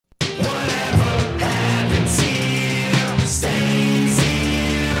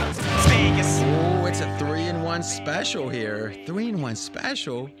3-in-1 special here. 3-in-1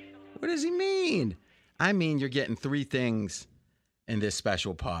 special? What does he mean? I mean, you're getting three things in this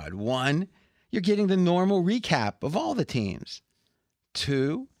special pod. One, you're getting the normal recap of all the teams.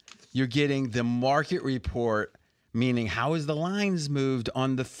 Two, you're getting the market report, meaning how is the lines moved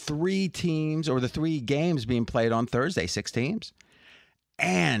on the three teams or the three games being played on Thursday, 6 teams.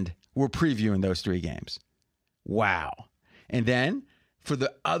 And we're previewing those 3 games. Wow. And then for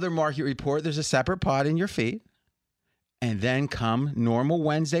the other market report, there's a separate pod in your feed. And then come normal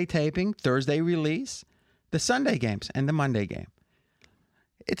Wednesday taping, Thursday release, the Sunday games, and the Monday game.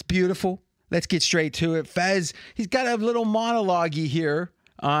 It's beautiful. Let's get straight to it. Fez, he's got a little monologue here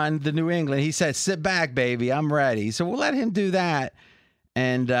on the New England. He says, sit back, baby. I'm ready. So we'll let him do that.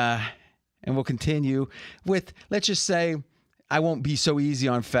 And we'll continue with, let's just say, I won't be so easy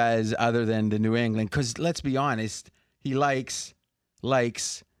on Fez other than the New England, because let's be honest, he likes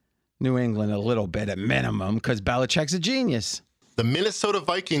New England a little bit at minimum because Belichick's a genius. The Minnesota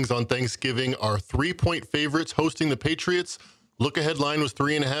Vikings on Thanksgiving are 3-point favorites hosting the Patriots. Look-ahead line was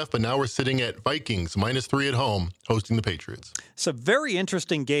 3.5, but now we're sitting at Vikings -3 at home hosting the Patriots. It's a very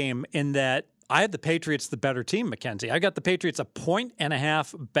interesting game in that I have the Patriots the better team, Mackenzie. I got the Patriots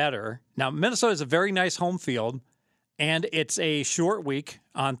 1.5 better. Now, Minnesota is a very nice home field, and it's a short week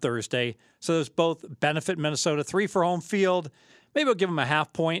on Thursday. So those both benefit Minnesota. 3 for home field. Maybe I'll give them a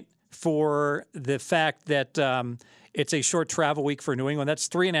half point for the fact that it's a short travel week for New England. That's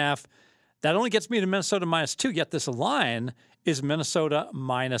 3.5. That only gets me to Minnesota -2, yet this line is Minnesota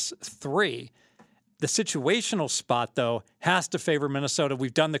 -3. The situational spot, though, has to favor Minnesota.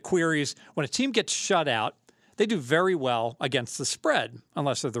 We've done the queries. When a team gets shut out, they do very well against the spread,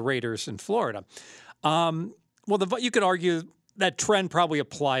 unless they're the Raiders in Florida. You could argue that trend probably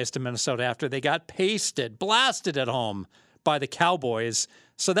applies to Minnesota after they got blasted at home by the Cowboys.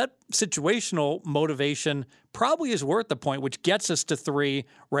 So that situational motivation probably is worth the point, which gets us to 3,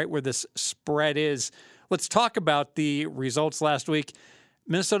 right where this spread is. Let's talk about the results last week.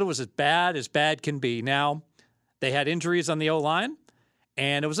 Minnesota was as bad can be. Now, they had injuries on the O-line,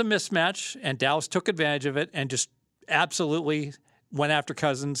 and it was a mismatch, and Dallas took advantage of it and just absolutely went after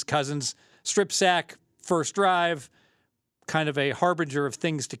Cousins. Cousins strip sack, first drive, kind of a harbinger of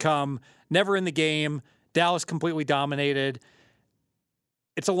things to come. Never in the game. Dallas completely dominated.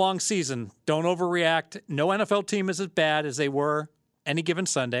 It's a long season. Don't overreact. No NFL team is as bad as they were any given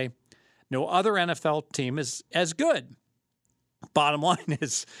Sunday. No other NFL team is as good. Bottom line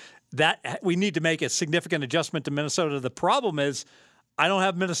is that we need to make a significant adjustment to Minnesota. The problem is I don't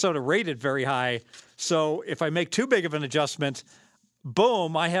have Minnesota rated very high. So if I make too big of an adjustment,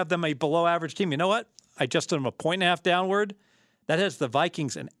 boom, I have them a below average team. You know what? I adjusted them 1.5 downward. That has the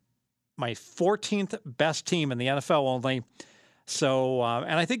Vikings and my 14th best team in the NFL only. So,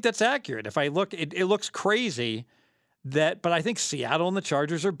 and I think that's accurate. If I look, it looks crazy but I think Seattle and the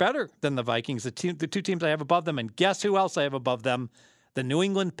Chargers are better than the Vikings, the 2 teams I have above them. And guess who else I have above them? The New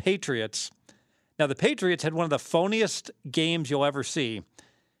England Patriots. Now, the Patriots had one of the phoniest games you'll ever see.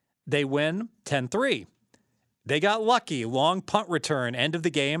 They win 10-3. They got lucky. Long punt return, end of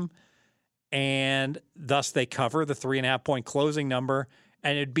the game. And thus they cover the 3.5-point closing number.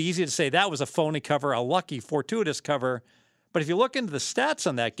 And it'd be easy to say that was a phony cover, a lucky, fortuitous cover. But if you look into the stats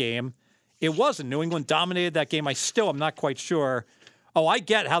on that game, it wasn't. New England dominated that game. I still am not quite sure. Oh, I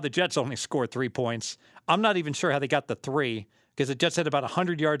get how the Jets only scored 3 points. I'm not even sure how they got the 3 because the Jets had about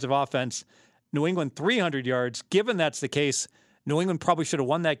 100 yards of offense. New England 300 yards. Given that's the case, New England probably should have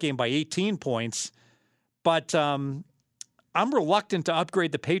won that game by 18 points. But I'm reluctant to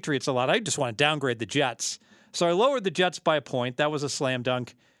upgrade the Patriots a lot. I just want to downgrade the Jets. So I lowered the Jets by a point. That was a slam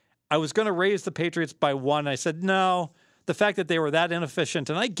dunk. I was going to raise the Patriots by 1. I said, no, the fact that they were that inefficient,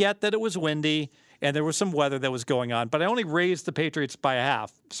 and I get that it was windy and there was some weather that was going on, but I only raised the Patriots by a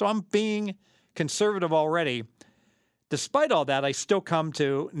half. So I'm being conservative already. Despite all that, I still come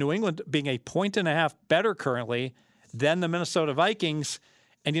to New England being 1.5 better currently than the Minnesota Vikings.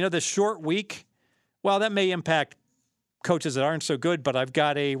 And, this short week, well, that may impact coaches that aren't so good, but I've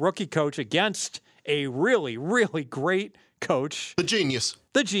got a rookie coach against a really, really great coach. The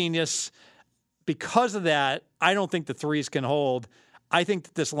genius. Because of that, I don't think the 3s can hold. I think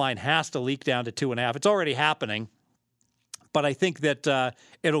that this line has to leak down to 2.5. It's already happening, but I think that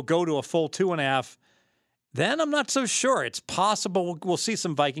it'll go to a full 2.5. Then I'm not so sure. It's possible we'll see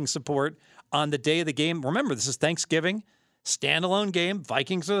some Viking support on the day of the game. Remember, this is Thanksgiving, standalone game.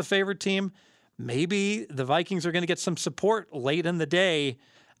 Vikings are the favorite team. Maybe the Vikings are going to get some support late in the day.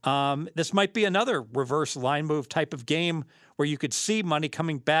 This might be another reverse line move type of game where you could see money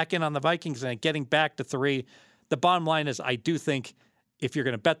coming back in on the Vikings and getting back to 3. The bottom line is I do think if you're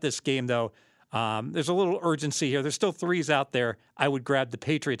going to bet this game, though, There's a little urgency here. There's still threes out there. I would grab the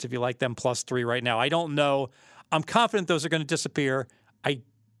Patriots if you like them +3 right now. I don't know. I'm confident those are going to disappear. I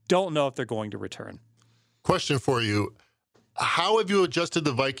don't know if they're going to return. Question for you. How have you adjusted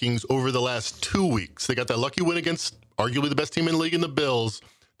the Vikings over the last 2 weeks? They got that lucky win against arguably the best team in the league in the Bills.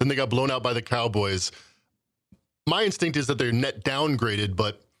 Then they got blown out by the Cowboys. My instinct is that they're net downgraded,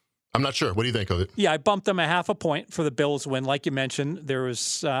 but I'm not sure. What do you think of it? Yeah, I bumped them a 0.5 point for the Bills win. Like you mentioned, there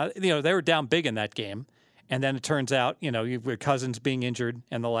was, they were down big in that game. And then it turns out, you've got Cousins being injured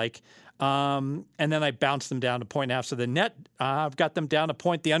and the like. And then I bounced them down to 1.5. So the net, I've got them down a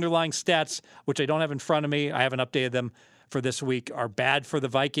point. The underlying stats, which I don't have in front of me, I haven't updated them for this week, are bad for the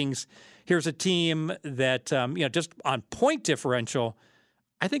Vikings. Here's a team that, just on point differential,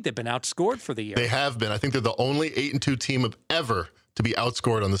 I think they've been outscored for the year. They have been. I think they're the only 8-2 team of ever to be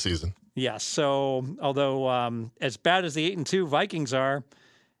outscored on the season. Yes. So although as bad as the 8-2 Vikings are,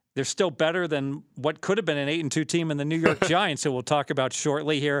 they're still better than what could have been an 8-2 team in the New York Giants, who we'll talk about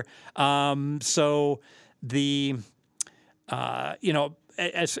shortly here. So the,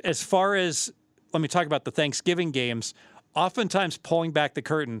 as far as, let me talk about the Thanksgiving games, oftentimes pulling back the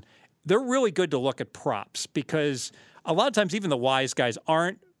curtain, they're really good to look at props because a lot of times even the wise guys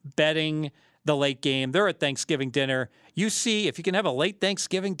aren't betting the late game. They're at Thanksgiving dinner. You see, if you can have a late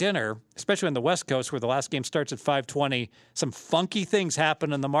Thanksgiving dinner, especially on the West Coast where the last game starts at 5:20, some funky things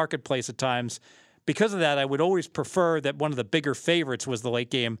happen in the marketplace at times. Because of that, I would always prefer that one of the bigger favorites was the late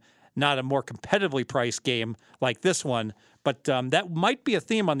game, not a more competitively priced game like this one. But that might be a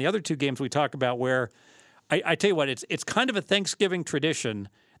theme on the other two games we talk about where I tell you what, it's kind of a Thanksgiving tradition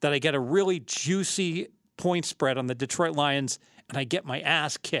that I get a really juicy point spread on the Detroit Lions, and I get my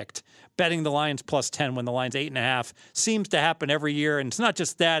ass kicked betting the Lions +10 when the Lions 8.5. Seems to happen every year, and it's not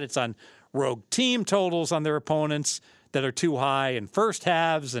just that. It's on rogue team totals on their opponents that are too high in first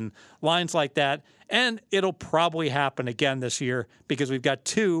halves and lines like that. And it'll probably happen again this year because we've got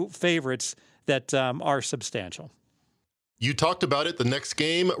two favorites that are substantial. You talked about it. The next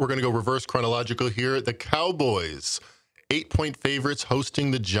game, we're going to go reverse chronological here. The Cowboys, 8-point favorites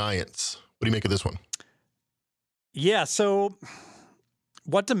hosting the Giants. What do you make of this one? Yeah, so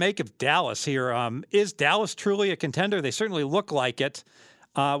what to make of Dallas here? Is Dallas truly a contender? They certainly look like it.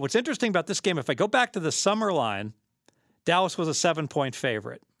 What's interesting about this game, if I go back to the summer line, Dallas was a 7-point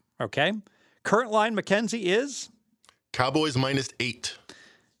favorite. Okay? Current line, Mackenzie, is? Cowboys -8.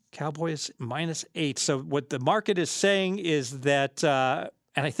 Cowboys -8. So what the market is saying is that, and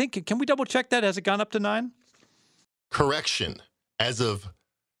I think, can we double check that? Has it gone up to 9? Correction. As of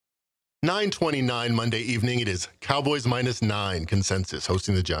 9:29 Monday evening, it is Cowboys -9 consensus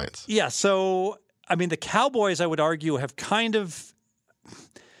hosting the Giants. Yeah, so, I mean, the Cowboys, I would argue, have kind of,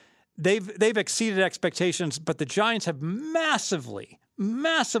 they've exceeded expectations, but the Giants have massively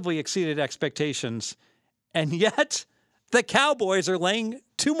exceeded expectations, and yet the Cowboys are laying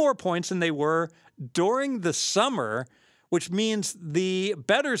 2 more points than they were during the summer, which means the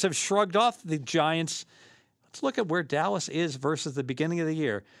bettors have shrugged off the Giants. Let's look at where Dallas is versus the beginning of the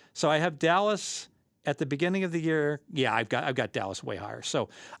year. So I have Dallas at the beginning of the year. Yeah, I've got Dallas way higher. So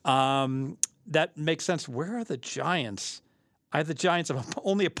that makes sense. Where are the Giants? I have the Giants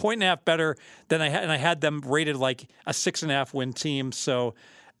only a 1.5 better than I had, and I had them rated like a 6.5 win team. So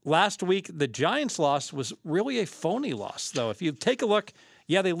last week, the Giants loss was really a phony loss, though. If you take a look,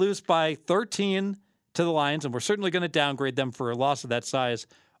 yeah, they lose by 13 to the Lions, and we're certainly going to downgrade them for a loss of that size.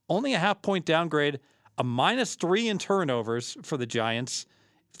 Only a 0.5-point downgrade, a -3 in turnovers for the Giants.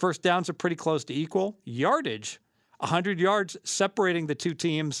 First downs are pretty close to equal. Yardage, 100 yards separating the two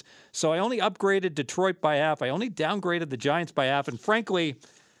teams. So I only upgraded Detroit by 0.5. I only downgraded the Giants by 0.5. And frankly,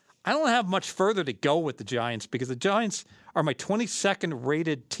 I don't have much further to go with the Giants because the Giants are my 22nd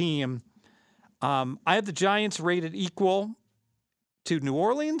rated team. I have the Giants rated equal to New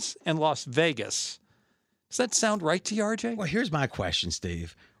Orleans and Las Vegas. Does that sound right to you, RJ? Well, here's my question,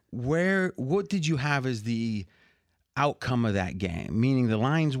 Steve. What did you have as the outcome of that game? Meaning the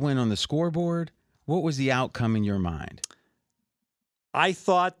Lions win on the scoreboard? What was the outcome in your mind? I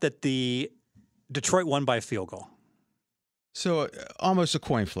thought that the Detroit won by a field goal. So almost a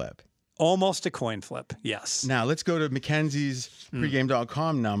coin flip. Almost a coin flip, yes. Now let's go to Mackenzie's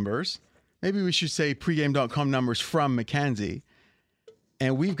pregame.com numbers. Maybe we should say pregame.com numbers from Mackenzie.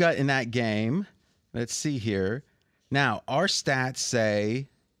 And we've got in that game, let's see here. Now, our stats say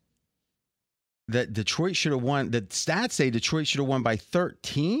that Detroit should have won. The stats say Detroit should have won by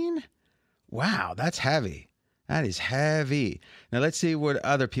 13. Wow, that's heavy. That is heavy. Now, let's see what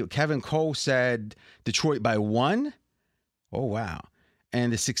other people. Kevin Cole said Detroit by 1. Oh, wow.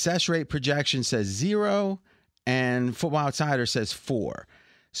 And the success rate projection says 0. And Football Outsider says 4.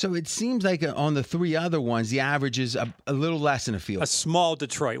 So it seems like on the 3 other ones, the average is a little less than a field. A small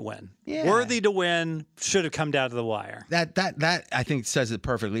Detroit win. Yeah. Worthy to win, should have come down to the wire. That I think says it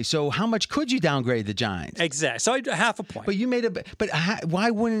perfectly. So how much could you downgrade the Giants? Exactly. So half a point. But you made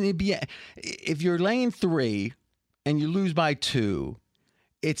why wouldn't it be if you're laying 3 and you lose by 2?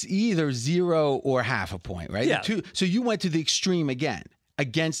 It's either 0 or half a point, right? Yeah. So you went to the extreme again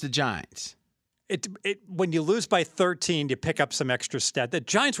against the Giants. When you lose by 13, you pick up some extra stat. The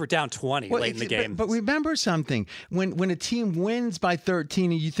Giants were down 20 late in the game. But remember something. When a team wins by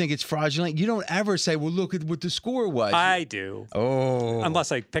 13 and you think it's fraudulent, you don't ever say, well, look at what the score was. I do. Oh.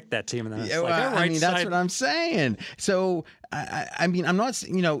 Unless I pick that team. And then it's Yeah, like, well, all right, that's what I'm saying. So, I mean, I'm not,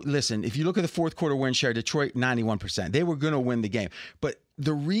 listen, if you look at the fourth quarter win share, Detroit, 91%. They were going to win the game. But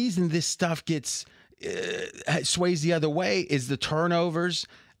the reason this stuff gets sways the other way is the turnovers.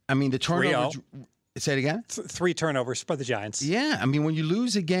 I mean, the turnovers. 3-0. Say it again? 3 turnovers by the Giants. Yeah. I mean, when you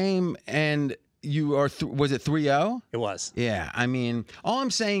lose a game and you are, was it 3-0? It was. Yeah. I mean, all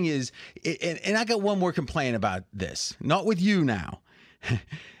I'm saying is, and I got one more complaint about this, not with you now.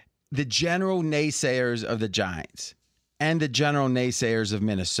 The general naysayers of the Giants and the general naysayers of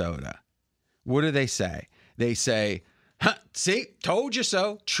Minnesota. What do they say? They say, see, told you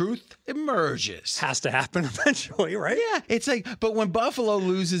so. Truth emerges. Has to happen eventually, right? Yeah, it's like, but when Buffalo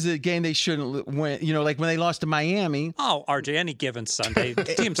loses a game they shouldn't win, like when they lost to Miami. Oh, RJ, any given Sunday,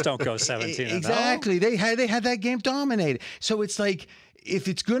 teams don't go 17-0. Exactly. They had that game dominated. So it's like,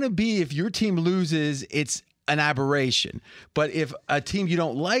 if your team loses, it's an aberration. But if a team you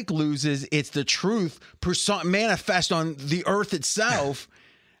don't like loses, it's the truth manifest on the earth itself.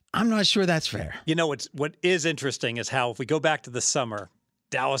 I'm not sure that's fair. What is interesting is how if we go back to the summer,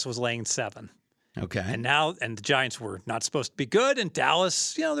 Dallas was laying 7. Okay. And the Giants were not supposed to be good. And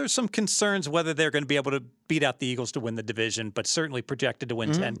Dallas, there's some concerns whether they're going to be able to beat out the Eagles to win the division, but certainly projected to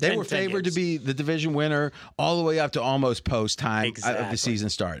win 10. They were favored to be the division winner all the way up to almost post time of the season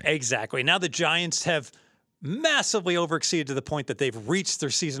starting. Exactly. Now the Giants have massively overexceeded to the point that they've reached their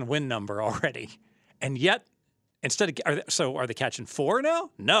season win number already. And yet, are they catching 4 now?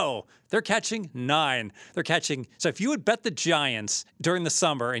 No, they're catching 9. They're catching. So if you would bet the Giants during the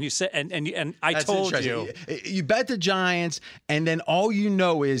summer, and you said, and I That's told you, you bet the Giants, and then all you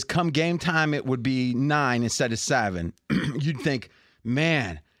know is come game time it would be 9 instead of 7. You'd think,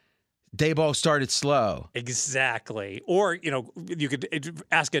 man, Dayball started slow. Exactly. Or, you could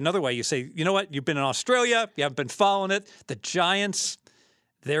ask it another way. You say, you know what? You've been in Australia. You haven't been following it. The Giants,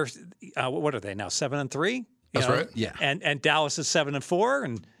 they're what are they now? 7-3. That's right. Yeah. And Dallas is 7-4,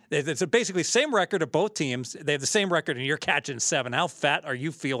 and it's basically the same record of both teams. They have the same record, and you're catching 7. How fat are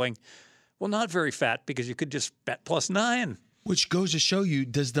you feeling? Well, not very fat, because you could just bet +9. Which goes to show you,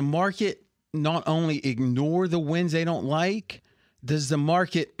 does the market not only ignore the wins they don't like, does the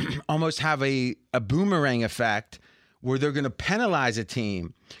market almost have a boomerang effect where they're going to penalize a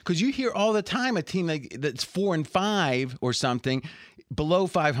team? Because you hear all the time a team that's 4-5 or something, below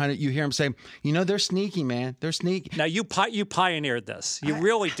 500, you hear them say, they're sneaky, man. They're sneaky. Now, you pioneered this. You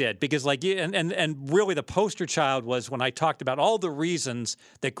really did. Because, and really the poster child was when I talked about all the reasons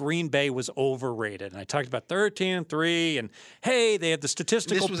that Green Bay was overrated. And I talked about 13-3, and, hey, they had the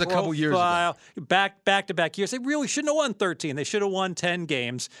statistical This was profile. a couple years ago. Back-to-back years. They really shouldn't have won 13. They should have won 10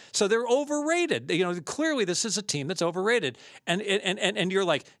 games. So they're overrated. Clearly this is a team that's overrated. And you're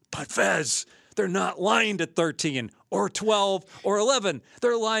like, but Fez, they're not lined at 13 or 12 or 11.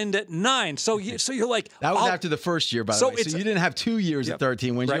 They're lined at 9. So you're like... That was after the first year, by the way. So you didn't have 2 years at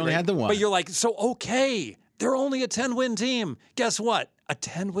 13 wins. You only had the 1. But you're like, okay, they're only a 10-win team. Guess what? A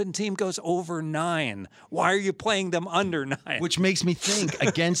 10-win team goes over 9. Why are you playing them under 9? Which makes me think,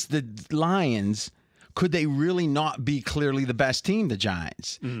 against the Lions, could they really not be clearly the best team, the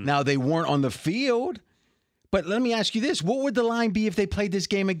Giants? Now, they weren't on the field, but let me ask you this. What would the line be if they played this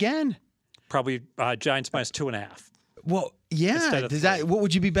game again? Probably Giants -2.5. Well, yeah. What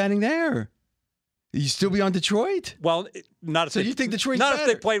would you be betting there? You still be on Detroit? Well, not if you think Detroit's not better? if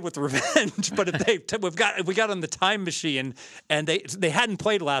they played with revenge, but if we got on the time machine and they hadn't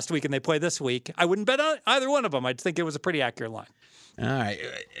played last week and they play this week, I wouldn't bet on either one of them. I'd think it was a pretty accurate line. All right,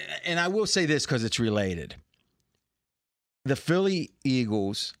 and I will say this because it's related. The Philly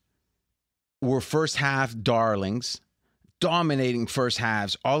Eagles were first half darlings, dominating first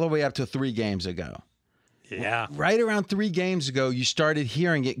halves all the way up to 3 games ago. Yeah. Right around 3 games ago, you started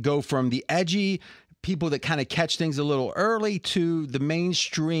hearing it go from the edgy people that kind of catch things a little early to the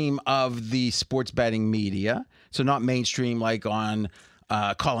mainstream of the sports betting media. So not mainstream like on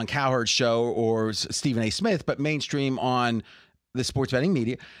Colin Cowherd's show or Stephen A. Smith, but mainstream on the sports betting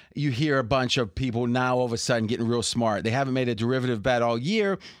media, you hear a bunch of people now all of a sudden getting real smart. They haven't made a derivative bet all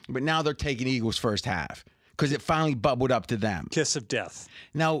year, but now they're taking Eagles first half because it finally bubbled up to them. Kiss of death.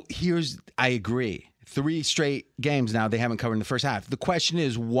 Now, I agree. 3 straight games now they haven't covered in the first half. The question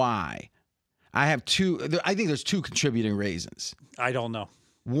is why? I think there's 2 contributing reasons. I don't know.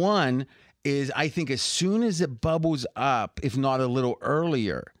 One is I think as soon as it bubbles up, if not a little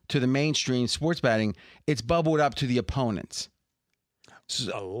earlier, to the mainstream sports betting, it's bubbled up to the opponents.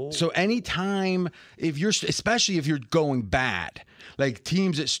 So anytime, especially if you're going bad, like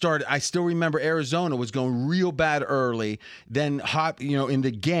teams that started, I still remember Arizona was going real bad early, then in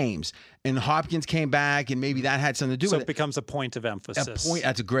the games, and Hopkins came back, and maybe that had something to do with it. So it becomes a point of emphasis.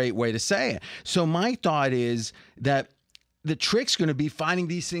 That's a great way to say it. So my thought is that the trick's going to be finding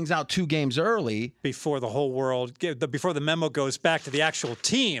these things out 2 games before the whole world, before the memo goes back to the actual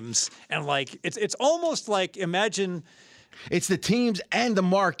teams, and like it's almost like imagine. It's the teams and the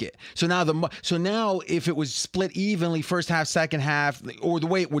market. So now if it was split evenly first half, second half, or the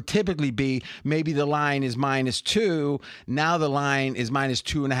way it would typically be, maybe the line is -2. Now the line is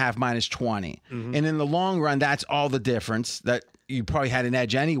 -2.5, -20. Mm-hmm. And in the long run, that's all the difference that you probably had an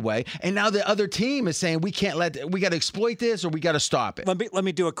edge anyway. And now the other team is saying, we got to exploit this or we got to stop it. Let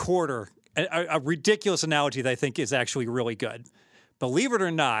me do a quarter, a ridiculous analogy that I think is actually really good. Believe it or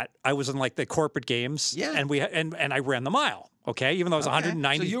not, I was in like the corporate games, and I ran the mile. Okay, even though I was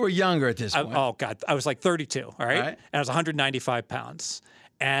 190. So you were younger at this point. Oh God, I was like 32. All right, and I was 195 pounds,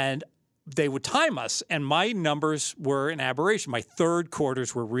 and they would time us, and my numbers were an aberration. My third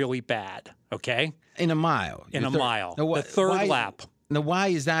quarters were really bad. Okay, in a mile. Mile. The third lap. Now, why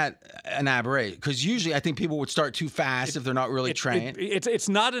is that an aberration? Because usually I think people would start too fast if they're not really trained. It's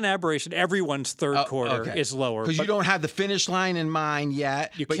not an aberration. Everyone's third quarter is lower. Because you don't have the finish line in mind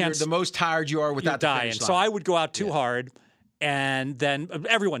yet, but you're the most tired you are without the finish line. So I would go out too hard, and then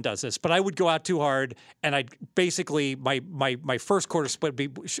everyone does this, but I would go out too hard, and I'd basically my first quarter split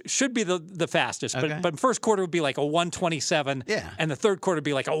should be the fastest, but first quarter would be like a 127, and the third quarter would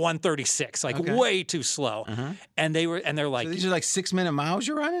be like a 136, way too slow. And they're like, so these are like 6-minute miles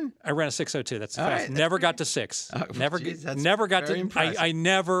you're running? I ran a 6:02. That's fast. Right, never got to 6. Never got to. I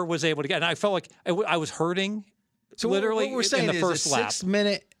never was able to get. And I felt like I was hurting. So literally, what we're saying in the first is a lap.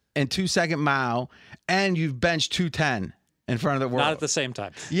 6-minute and 2-second mile, and you've benched 210. In front of the world. Not at the same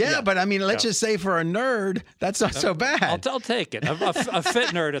time. Yeah, but I mean, let's just say for a nerd, that's not so bad. I'll take it. I'm a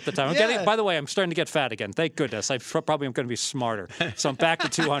fit nerd at the time. By the way, I'm starting to get fat again. Thank goodness. I probably am going to be smarter. So I'm back to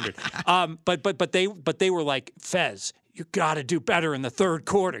 200. But they were like, Fez, you got to do better in the third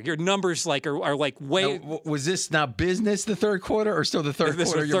quarter. Your numbers are like way. Now, was this now business the third quarter or still the third quarter?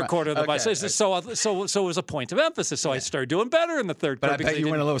 This was the third quarter of the So it was a point of emphasis. So I started doing better in the third quarter. But I bet you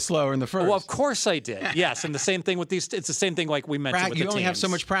went a little slower in the first. Well, of course I did. Yes, and the same thing with these. It's the same thing like we mentioned with the teams. You only have so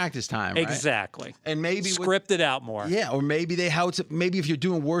much practice time, right? Exactly. And maybe script it out more. Yeah, or maybe maybe if you're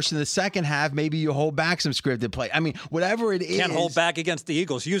doing worse in the second half, maybe you hold back some scripted play. I mean, whatever it is. Can't hold back against the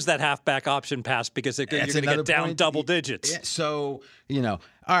Eagles. Use that halfback option pass because you're going to get down double digits. Yeah, so.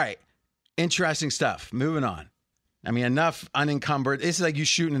 All right, interesting stuff. Moving on. I mean, enough unencumbered. It's like you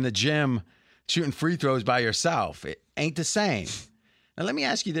shooting in the gym, shooting free throws by yourself. It ain't the same. Now, let me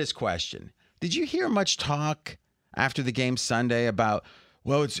ask you this question. Did you hear much talk after the game Sunday about,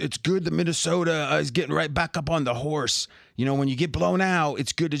 well, it's good that Minnesota is getting right back up on the horse. When you get blown out,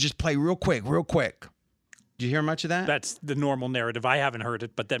 it's good to just play real quick. Did you hear much of that? That's the normal narrative. I haven't heard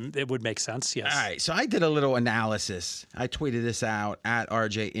it, but then it would make sense, yes. All right, so I did a little analysis. I tweeted this out at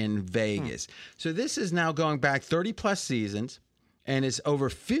RJ in Vegas. So this is now going back 30-plus seasons, and it's over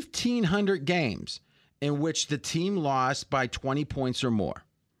 1,500 games in which the team lost by 20 points or more.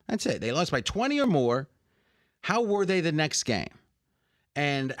 That's it. They lost by 20 or more. How were they the next game?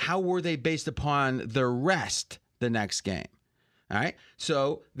 And how were they based upon the rest the next game? All right.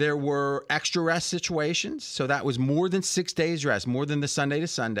 So there were extra rest situations. So that was more than 6 days rest, more than the Sunday to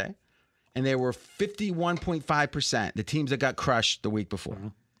Sunday. And they were 51.5%, the teams that got crushed the week before. Mm-hmm.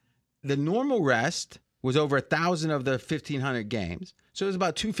 The normal rest was over 1,000 of the 1,500 games. So it was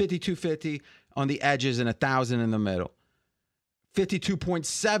about 250 on the edges and 1,000 in the middle.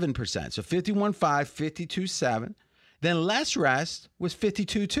 52.7%. So 51.5, 52.7. Then less rest was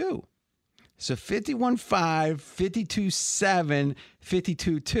 52.2. So 51.5, 52.7,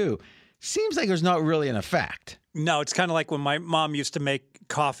 52.2. Seems like there's not really an effect. No, it's kind of like when my mom used to make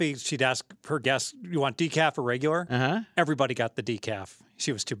coffee. She'd ask her guests, you want decaf or regular? Uh-huh. Everybody got the decaf.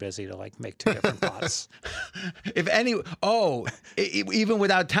 She was too busy to make 2 different pots. Even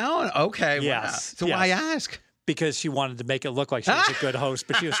without talent? Okay. Yes. Wow. So why ask? because she wanted to make it look like she was a good host,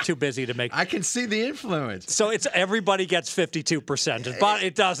 but she was too busy to make. I can see the influence. So it's everybody gets 52%, but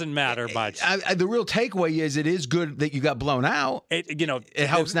it doesn't matter much. The real takeaway is it is good that you got blown out. It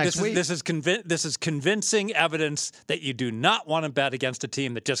helps next week. This is convincing evidence that you do not want to bet against a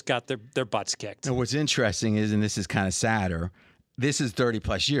team that just got their butts kicked. And what's interesting is, and this is kind of sadder, this is 30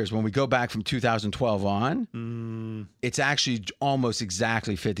 plus years. When we go back from 2012 on, it's actually almost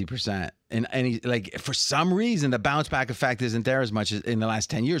exactly 50%. And for some reason, the bounce back effect isn't there as much as in the last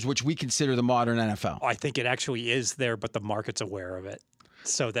 10 years, which we consider the modern NFL. I think it actually is there, but the market's aware of it.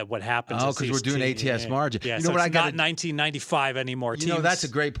 So that what happens is because we're doing ATS margin. Yeah, you know so what it's I got? Not 1995 anymore. You know, that's a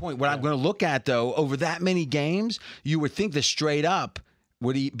great point. What I'm going to look at, though, over that many games, you would think the straight up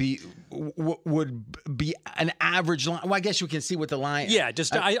would be an average line. Well, I guess you can see what the line. Yeah,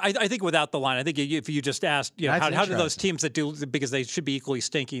 just I think without the line, I think if you just asked, how do those teams that do, because they should be equally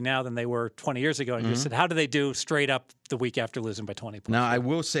stinky now than they were 20 years ago, and you said how do they do straight up the week after losing by 20 points? Now I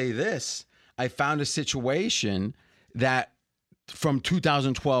will say this: I found a situation that from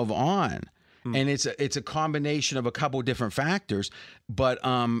 2012 on. And it's a combination of a couple of different factors, but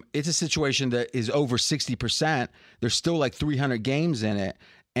it's a situation that is over 60%. There's still like 300 games in it,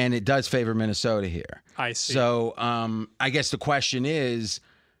 and it does favor Minnesota here. I see. So I guess the question is,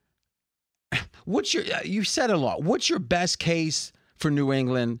 you said a lot. What's your best case for New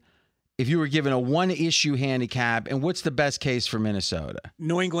England if you were given a one-issue handicap, and what's the best case for Minnesota?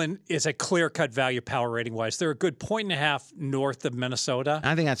 New England is a clear-cut value power rating-wise. They're a good 1.5 north of Minnesota.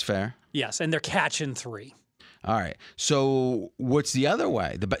 I think that's fair. Yes, and they're catching 3. All right. So what's the other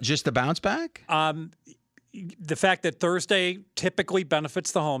way? Just the bounce back? The fact that Thursday typically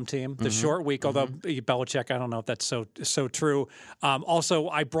benefits the home team, the short week, although Belichick, I don't know if that's so true. Also,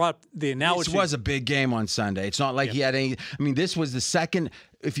 I brought the analogy. This was a big game on Sunday. It's not like he had any. I mean, this was the second.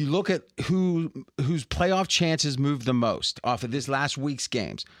 If you look at whose playoff chances moved the most off of this last week's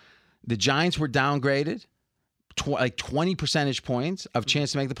games, the Giants were downgraded, like 20 percentage points of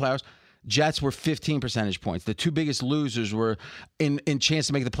chance to make the playoffs. Jets were 15 percentage points. The two biggest losers were in chance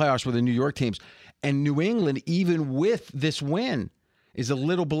to make the playoffs were the New York teams. And New England, even with this win, is a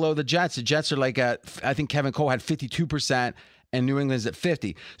little below the Jets. The Jets are like I think Kevin Cole had 52%, and New England's at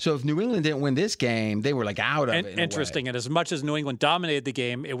 50%. So if New England didn't win this game, they were like out of it. Interesting. And as much as New England dominated the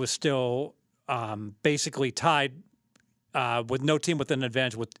game, it was still basically tied with no team with an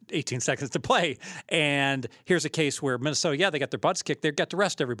advantage with 18 seconds to play. And here's a case where Minnesota, they got their butts kicked. They got to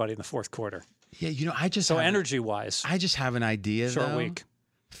rest everybody in the fourth quarter. Yeah, I just energy-wise, I just have an idea. Short week.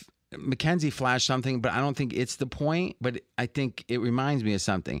 McKenzie flashed something, but I don't think it's the point. But I think it reminds me of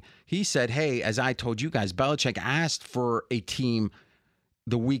something. He said, hey, as I told you guys, Belichick asked for a team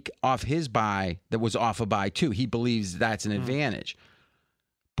the week off his bye that was off a bye too. He believes that's an advantage.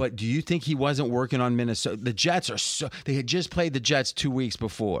 But do you think he wasn't working on Minnesota? The Jets they had just played the Jets 2 weeks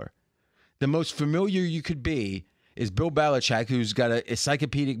before. The most familiar you could be is Bill Belichick, who's got a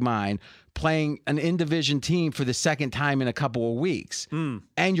encyclopedic mind, playing an in-division team for the second time in a couple of weeks.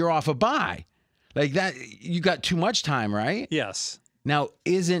 And you're off a bye. Like that, you got too much time, right? Yes. Now,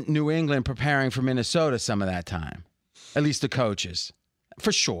 isn't New England preparing for Minnesota some of that time? At least the coaches.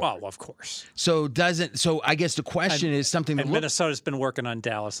 For sure. Well, of course. So I guess the question is something that Minnesota's been working on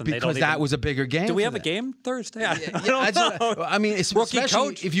Dallas, and because that was a bigger game. Do we have a game Thursday? I mean,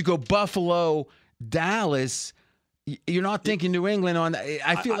 especially if you go Buffalo, Dallas, you're not thinking New England on.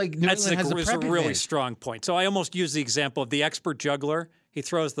 I feel like New England has a prep really advantage. strong point. So I almost use the example of the expert juggler. He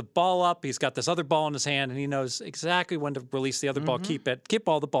throws the ball up. He's got this other ball in his hand, and he knows exactly when to release the other ball. Keep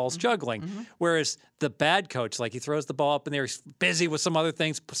all the balls juggling. Whereas the bad coach, like he throws the ball up in there, he's busy with some other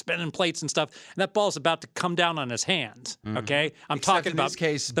things, spinning plates and stuff, and that ball's about to come down on his hand. Okay, I'm talking about this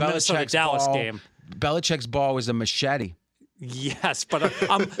case, the Minnesota Dallas game. Belichick's ball was a machete. Yes, but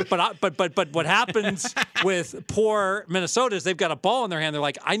what happens with poor Minnesota is they've got a ball in their hand. They're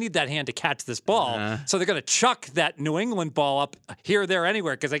like, I need that hand to catch this ball, so they're going to chuck that New England ball up here, there,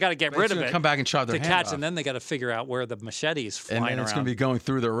 anywhere because they got to get rid of it. Come back and chop their hand catch, off. and then they got to figure out where the machete is flying around. And then it's going to be going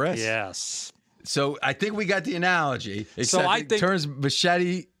through the wrist. Yes. So I think we got the analogy. So I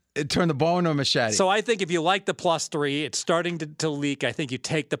think it turned the ball into a machete. So I think if you like the +3, it's starting to leak. I think you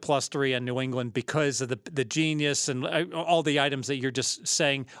take the +3 on New England because of the genius and all the items that you're just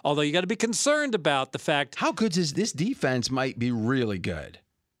saying. Although you got to be concerned about the fact. How good is this defense? Might be really good.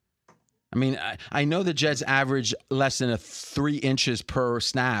 I mean, I know the Jets average less than 3 inches per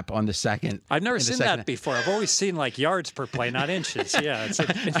snap on the second. I've never seen that before. I've always seen like yards per play, not inches. Yeah, it's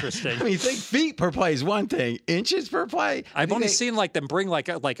interesting. I mean, you think feet per play is one thing. Inches per play? I've only seen like them bring like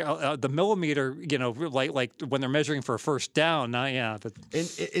the millimeter, like when they're measuring for a first down. Yeah.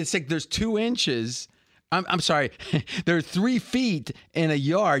 It's like there's 2 inches I'm sorry. They're 3 feet in a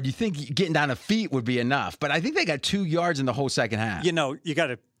yard. You think getting down a feet would be enough, but I think they got 2 yards in the whole second half. You know, you got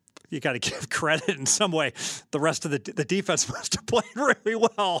to give credit in some way. The rest of the defense must have played really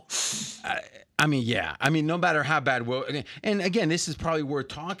well. I mean, yeah. I mean, no matter how bad and again, this is probably worth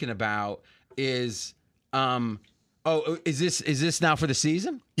talking about is is this now for the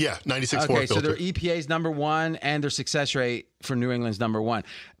season? Yeah, 96.4 Okay, so filter. their EPA's number 1 and their success rate for New England's number 1.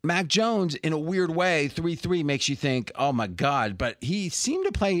 Mac Jones, in a weird way, 3-3 makes you think, oh my God, but he seemed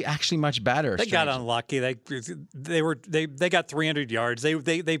to play actually much better. They got unlucky. They got 300 yards.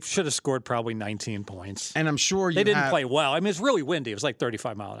 They should have scored probably 19 points. And I'm sure they didn't play well. I mean, it's really windy. It was like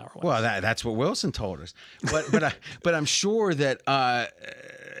 35 mile an hour winds. Well, that's what Wilson told us. But I'm sure that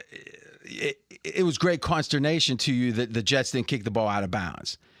it was great consternation to you that the Jets didn't kick the ball out of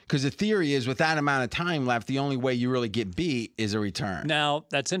bounds. Because the theory is with that amount of time left, the only way you really get beat is a return. Now,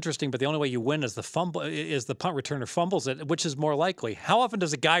 that's interesting, but the only way you win is the punt returner fumbles it, which is more likely. How often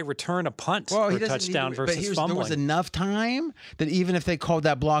does a guy return a punt for a touchdown versus fumbling? There was enough time that even if they called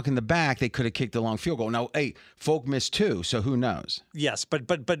that block in the back, they could have kicked a long field goal. Now, hey, Folk missed 2, so who knows? Yes, but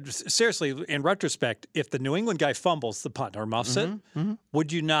seriously, in retrospect, if the New England guy fumbles the punt or muffs it,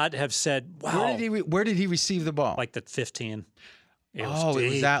 would you not have said, wow. Where did he receive the ball? Like the 15. It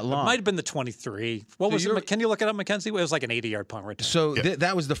was that long. It might have been the 23. What was it? Can you look it up, Mackenzie? It was like an 80-yard punt return. So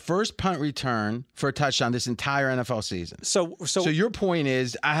that was the first punt return for a touchdown this entire NFL season. So your point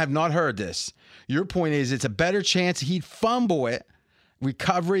is, I have not heard this. Your point is it's a better chance he'd fumble it,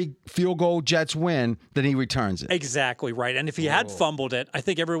 recovery, field goal, Jets win, than he returns it. Exactly right. And if he had fumbled it, I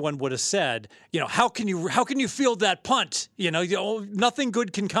think everyone would have said, how can you field that punt? Nothing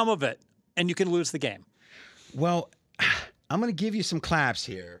good can come of it, and you can lose the game. Well, I'm going to give you some claps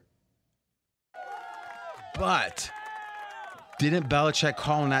here. But didn't Belichick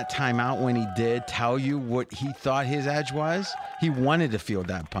call in that timeout when he did tell you what he thought his edge was? He wanted to field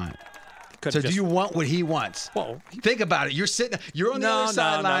that punt. So do you want what he wants? Well, think about it. You're on the other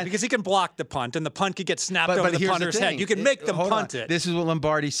sideline. No, because he can block the punt, and the punt could get snapped over the punter's head. You can make them punt it. This is what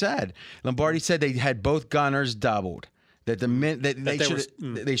Lombardi said. Lombardi said they had both gunners doubled. That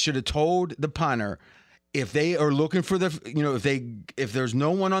they should have told the punter, if they are looking for if there's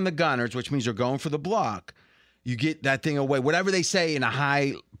no one on the gunners, which means you're going for the block, you get that thing away. Whatever they say in a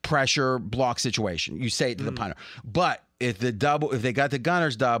high pressure block situation, you say it to the punter. But if they got the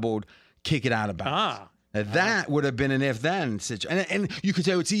gunners doubled, kick it out of bounds. That would have been an if-then situation. And you could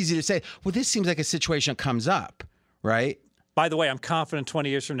say it's easy to say, well, this seems like a situation that comes up, right? By the way, I'm confident 20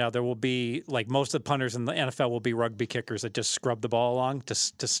 years from now there will be, like most of the punters in the NFL will be rugby kickers that just scrub the ball along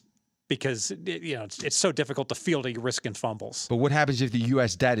because it's so difficult to field at risk and fumbles. But what happens if the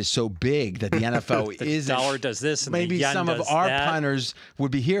U.S. debt is so big that the NFL isn't? The dollar does this, and maybe the yen some does of our that. Punters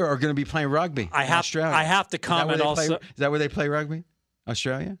would be here are going to be playing rugby. I have to comment also. Is that where they play rugby?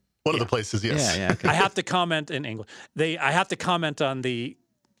 Australia? One of the places, yes. Yeah. Okay. I have to comment in English. I have to comment on the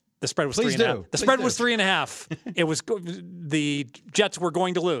spread was Please 3.5. do. The spread was 3.5. It was the Jets were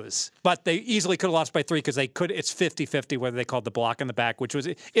going to lose, but they easily could have lost by 3 because they could. It's 50-50 whether they called the block in the back, which was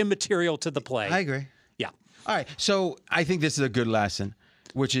immaterial to the play. I agree. Yeah. All right. So I think this is a good lesson,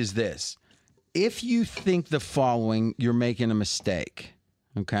 which is this: if you think the following, you're making a mistake.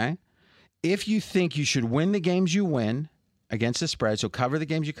 Okay. If you think you should win the games you win against the spread, so cover the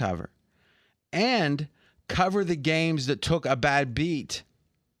games you cover, and cover the games that took a bad beat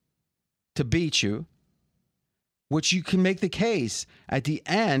to beat you, which you can make the case at the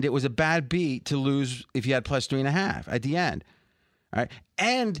end. It was a bad beat to lose if you had plus 3.5 at the end. All right.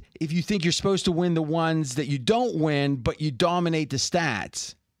 And if you think you're supposed to win the ones that you don't win, but you dominate the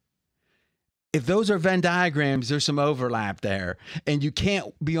stats, if those are Venn diagrams, there's some overlap there, and you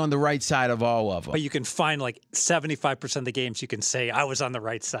can't be on the right side of all of them. But you can find like 75% of the games you can say I was on the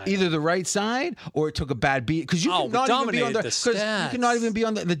right side. Either the right side or it took a bad beat, because you cannot even be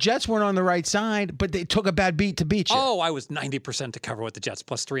on the Jets weren't on the right side, but they took a bad beat to beat you. Oh, I was 90% to cover with the Jets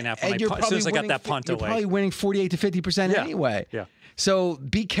plus 3.5 as soon as I got that punt away. You're probably winning 48 to 50% anyway. Yeah. So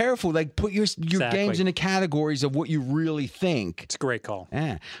be careful. Like, put your games into categories of what you really think. It's a great call.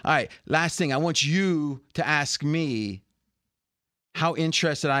 Yeah. All right. Last thing, I want you to ask me how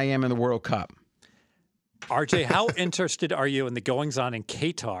interested I am in the World Cup. RJ, how interested are you in the goings-on in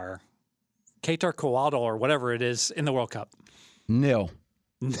Qatar Coadal, or whatever it is, in the World Cup? Nil.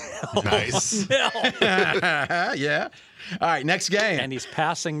 Nice. Yeah. All right. Next game. And he's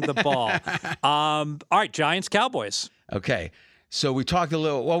passing the ball. All right. Giants, Cowboys. Okay. So we talked a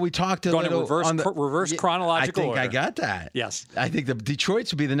little. Well, we talked a Going little. reverse chronological order. I got that. Yes. I think the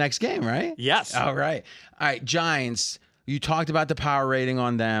Detroit's will be the next game, right? Yes. All right. All right. Giants. You talked about the power rating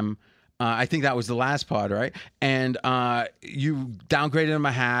on them. I think that was the last pod, right? And you downgraded them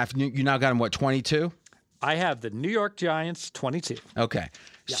a half. You now got them, what, 22? I have the New York Giants 22. Okay.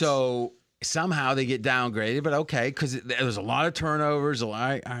 Yes. So somehow they get downgraded, but okay, because there was a lot of turnovers. All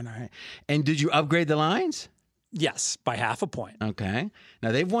right. And did you upgrade the lines? Yes, by half a point. Okay.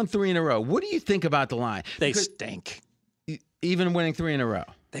 Now they've won 3 in a row. What do you think about the line? They stink. Even winning 3 in a row.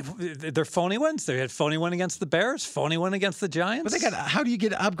 They're phony wins. They had phony win against the Bears, phony win against the Giants. But how do you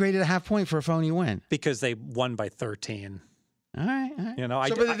get upgraded a half point for a phony win? Because they won by 13. All right. You know,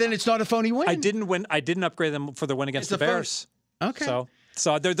 but then it's not a phony win. I didn't upgrade them for the win against the Bears. Okay.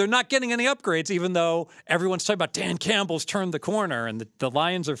 So they're not getting any upgrades, even though everyone's talking about Dan Campbell's turned the corner and the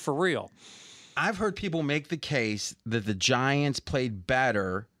Lions are for real. I've heard people make the case that the Giants played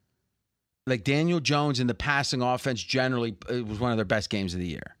better. Like Daniel Jones in the passing offense generally, it was one of their best games of the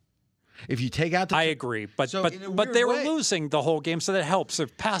year. If you take out I agree, but they were losing the whole game, so that helps. They're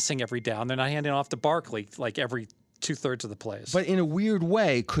passing every down. They're not handing off to Barkley like every 2/3 of the plays. But in a weird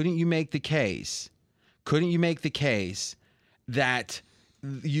way, couldn't you make the case that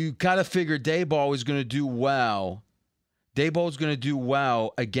you got to figure Daboll was going to do well? Daboll's going to do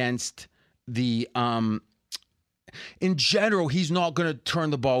well against the in general, he's not going to turn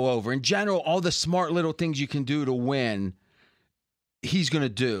the ball over. In general, all the smart little things you can do to win, he's going to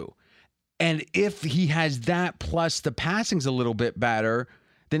do. And if he has that plus the passing's a little bit better,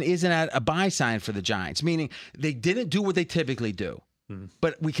 then isn't that a buy sign for the Giants? Meaning they didn't do what they typically do,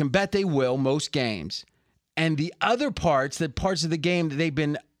 but we can bet they will most games. And the other parts, the parts of the game that they've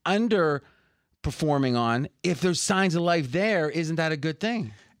been underperforming on, if there's signs of life there, isn't that a good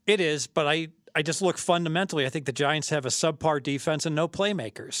thing? It is, but I just look fundamentally. I think the Giants have a subpar defense and no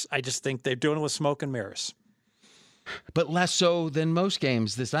playmakers. I just think they're doing it with smoke and mirrors. But less so than most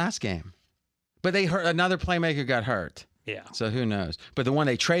games this last game. But they hurt. Another playmaker got hurt. Yeah. So who knows? But the one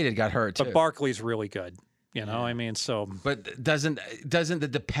they traded got hurt too. But Barkley's really good. You know, I mean, so. But doesn't the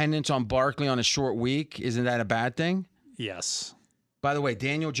dependence on Barkley on a short week, isn't that a bad thing? Yes. By the way,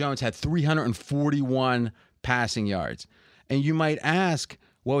 Daniel Jones had 341 passing yards. And you might ask,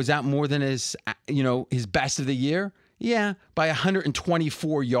 well, is that more than his best of the year? Yeah, by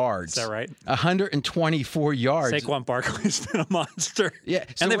 124 yards. Is that right? 124 yards. Saquon Barkley's been a monster. Yeah,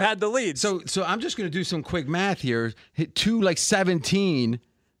 so and they've had the lead. So I'm just going to do some quick math here. Hit 217.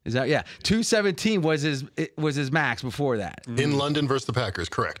 Is that 217 was his max before that. In London versus the Packers,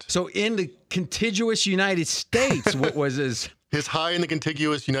 correct. So in the contiguous United States, what was his? His high in the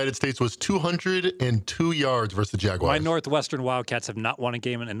contiguous United States was 202 yards versus the Jaguars. My Northwestern Wildcats have not won a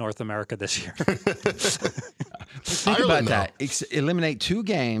game in North America this year. Think about that. Eliminate 2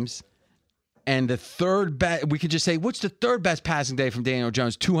 games, and the third best. We could just say, what's the third best passing day from Daniel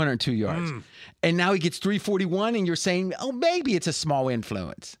Jones? 202 yards. And now he gets 341, and you're saying, oh, maybe it's a small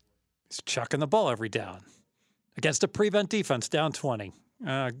influence. He's chucking the ball every down against a prevent defense down 20.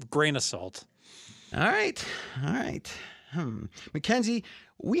 Grain of salt. All right. Mackenzie,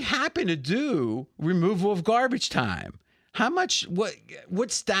 we happen to do removal of garbage time. How much, what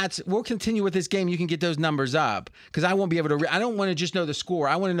stats, we'll continue with this game. You can get those numbers up because I won't be able to, I don't want to just know the score.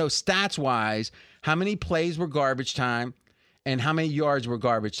 I want to know stats wise, how many plays were garbage time and how many yards were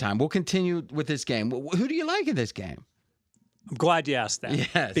garbage time. We'll continue with this game. Who do you like in this game? I'm glad you asked that.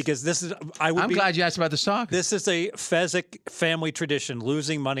 Yes. Because this is, I'm glad you asked about the stock. This is a Fezzik family tradition,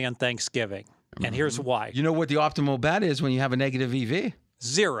 losing money on Thanksgiving. And here's why. You know what the optimal bet is when you have a negative EV?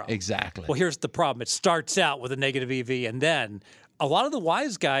 0. Exactly. Well, here's the problem. It starts out with a negative EV, and then a lot of the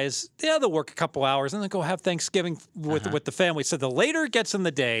wise guys, they'll work a couple hours and then go have Thanksgiving with the family. So the later it gets in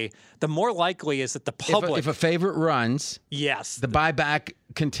the day, the more likely is that the public... If a favorite runs, yes, the buyback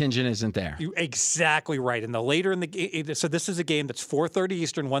contingent isn't there. You're exactly right. And the later in the game, so this is a game that's 4:30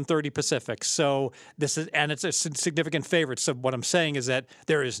 Eastern, 1:30 Pacific. So this is, and it's a significant favorite. So what I'm saying is that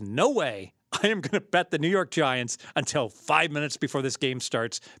there is no way I am going to bet the New York Giants until 5 minutes before this game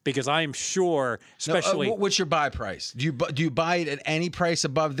starts because I am sure, especially... what's your buy price? Do you buy it at any price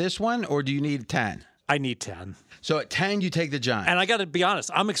above this one, or do you need 10? I need 10. So at 10, you take the Giants. And I got to be honest,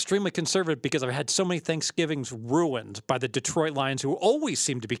 I'm extremely conservative because I've had so many Thanksgivings ruined by the Detroit Lions, who always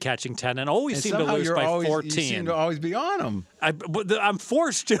seem to be catching 10 and always seem to lose by 14. You seem to always be on them. I'm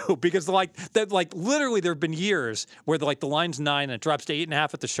forced to because literally there have been years where the line's 9 and it drops to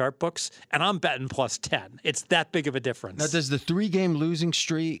 8.5 at the sharp books, and I'm betting plus 10. It's that big of a difference. Now, does the 3-game losing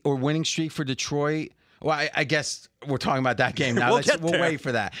streak or winning streak for Detroit? Well, I guess we're talking about that game now. We'll wait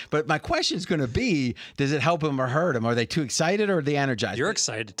for that. But my question is going to be, does it help them or hurt them? Are they too excited or are they energized? You're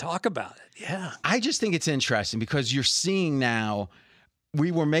excited to talk about it. Yeah. I just think it's interesting because you're seeing now,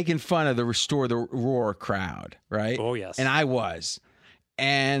 we were making fun of the Restore the Roar crowd, right? Oh, yes. And I was.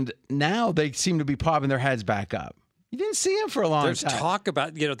 And now they seem to be popping their heads back up. You didn't see him for a long There's time. talk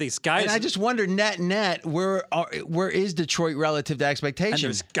about, these guys. And I just wonder, net, where is Detroit relative to and expectations?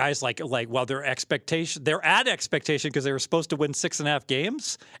 there's guys like, well, they're at expectation because they were supposed to win 6.5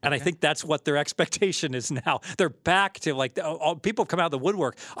 games. And I think that's what their expectation is now. They're back to people come out of the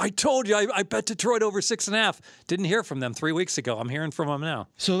woodwork. I told you, I bet Detroit over 6.5. Didn't hear from them 3 weeks ago. I'm hearing from them now.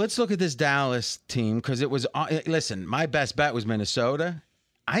 So let's look at this Dallas team because it was, listen, my best bet was Minnesota.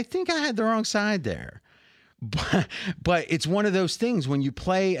 I think I had the wrong side there. But it's one of those things when you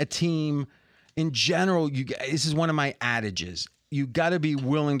play a team in general, this is one of my adages. You got to be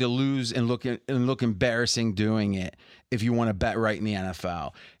willing to lose and look embarrassing doing it if you want to bet right in the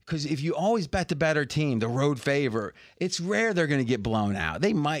NFL. Because if you always bet the better team, the road favorite, it's rare they're going to get blown out.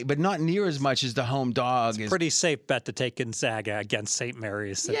 They might, but not near as much as the home dog. It's a pretty safe bet to take Gonzaga against St.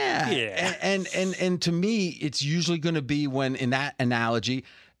 Mary's. Yeah. And to me, it's usually going to be when, in that analogy,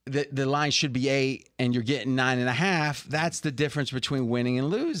 the line should be 8 and you're getting 9.5. That's the difference between winning and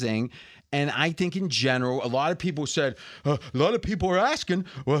losing. And I think in general, a lot of people said, a lot of people are asking,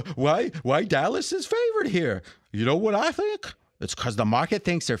 well, why Dallas is favored here? You know what I think? It's because the market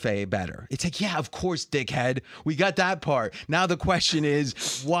thinks they're better. It's like, yeah, of course, dickhead. We got that part. Now the question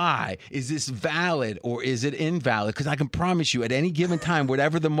is, why? Is this valid or is it invalid? Because I can promise you at any given time,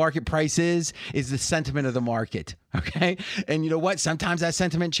 whatever the market price is the sentiment of the market, okay? And you know what? Sometimes that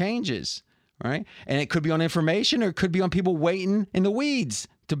sentiment changes, right? And it could be on information or it could be on people waiting in the weeds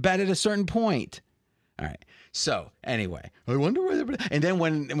to bet at a certain point. All right. So anyway, I wonder whether. And then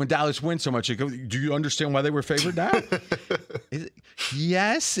when Dallas wins so much, you go, do you understand why they were favored now?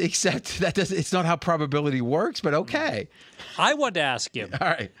 Yes, except that it's not how probability works. But okay. I wanted to ask you. All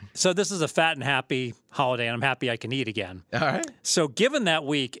right. So this is a fat and happy holiday, and I'm happy I can eat again. All right. So given that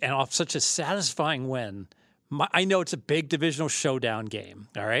week and off such a satisfying win, I know it's a big divisional showdown game.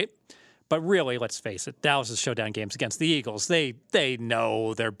 All right. But really, let's face it, Dallas' showdown games against the Eagles, they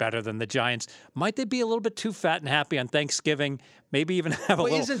know they're better than the Giants. Might they be a little bit too fat and happy on Thanksgiving? Maybe even have a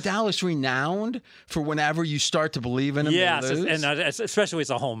little... Isn't Dallas renowned for whenever you start to believe in them? Yes, they lose? and especially as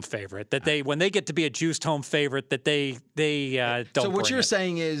a home favorite. That when they get to be a juiced home favorite, that they don't. So what you're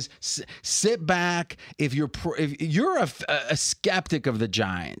saying is, sit back. If you're a skeptic of the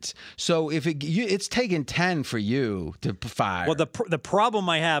Giants, so if it's taken 10 for you to fire. Well, the problem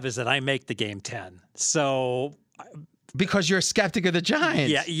I have is that I make the game 10. So. Because you're a skeptic of the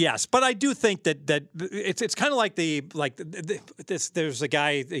Giants. Yeah, yes, but I do think that it's kind of like there's a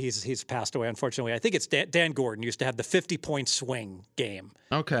guy, he's passed away unfortunately. I think it's Dan Gordon used to have the 50-point swing game.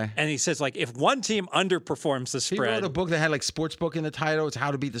 Okay. And he says if one team underperforms the spread. He wrote a book that had sportsbook in the title. It's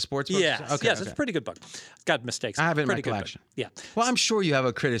How to Beat the Sportsbook. Yes, okay. It's a pretty good book. It's got mistakes. I have it in my Pretty good collection. book. Yeah. Well, I'm sure you have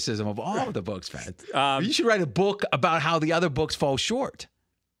a criticism of all of the books, Fed. You should write a book about how the other books fall short.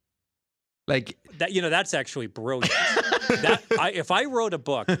 Like that, that's actually brilliant. If I wrote a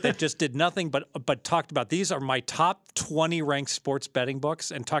book that just did nothing but talked about these are my top 20 ranked sports betting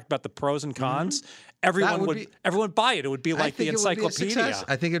books and talked about the pros and cons, everyone would buy it. It would be like the encyclopedia.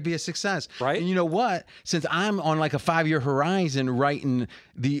 I think it'd be a success. Right? And you know what? Since I'm on like a 5-year horizon writing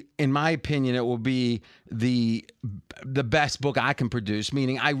in my opinion, it will be the best book I can produce,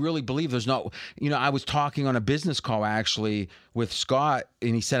 meaning I really believe there's not, I was talking on a business call actually with Scott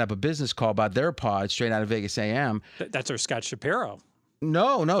and he set up a business call about their pod straight out of Vegas AM. That's our Scott Shapiro.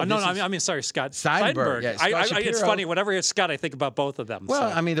 No. I mean, sorry, Scott Seidenberg. Yeah, Scott it's funny. Whenever it's Scott, I think about both of them. Well,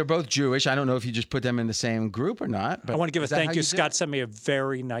 so. I mean, they're both Jewish. I don't know if you just put them in the same group or not. But I want to give a thank you. Scott sent me a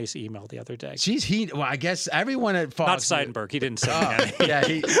very nice email the other day. Jeez, I guess everyone at Fox. Not Seidenberg. He didn't send me any. Yeah,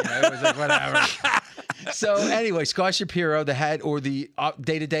 it was like whatever. So anyway, Scott Shapiro, the head or the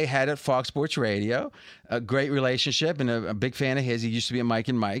day-to-day head at Fox Sports Radio, a great relationship and a big fan of his. He used to be at Mike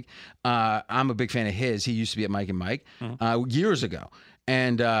and Mike. I'm a big fan of his. He used to be at Mike and Mike years ago.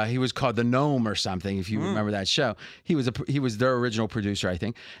 And he was called The Gnome or something, if you remember that show. He was their original producer, I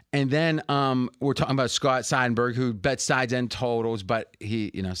think. And then we're talking about Scott Seidenberg, who bets sides and totals, but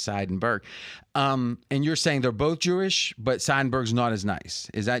Seidenberg. And you're saying they're both Jewish, but Seidenberg's not as nice.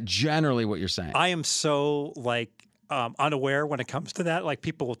 Is that generally what you're saying? I am so unaware when it comes to that. Like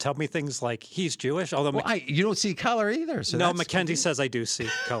people will tell me things like he's Jewish, although you don't see color either. So no, Mackenzie says I do see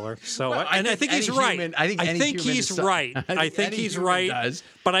color. So well, I think he's right. I think he's right. I think he's right. Does.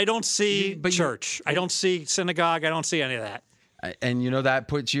 But I don't see church. I don't see synagogue. I don't see any of that. And that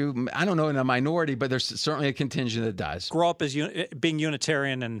puts you, I don't know, in a minority, but there's certainly a contingent that does. Grow up as being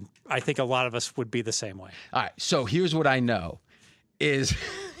Unitarian, and I think a lot of us would be the same way. All right. So here's what I know is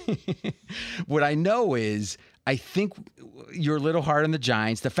I think you're a little hard on the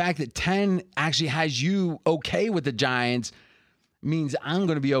Giants. The fact that 10 actually has you okay with the Giants, means I'm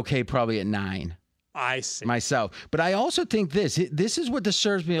going to be okay probably at 9 I see. myself. But I also think this is what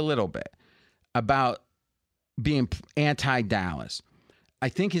disturbs me a little bit about being anti-Dallas. I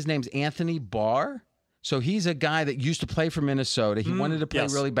think his name's Anthony Barr. So he's a guy that used to play for Minnesota. He wanted to play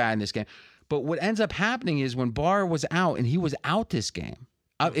really bad in this game. But what ends up happening is when Barr was out, and he was out this game,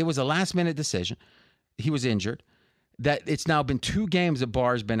 it was a last-minute decision. He was injured. That it's now been 2 games that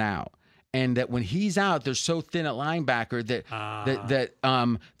Barr's been out. And that when he's out, they're so thin at linebacker that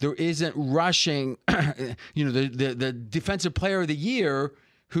there isn't rushing. The defensive player of the year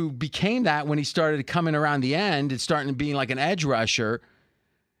who became that when he started coming around the end and starting to being like an edge rusher.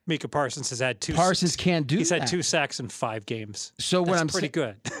 Micah Parsons has had 2. Parsons can't do that. He's had 2 sacks in 5 games. So what I'm pretty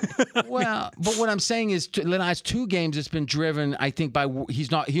good. Well, but what I'm saying is the last 2 games it's been driven. I think by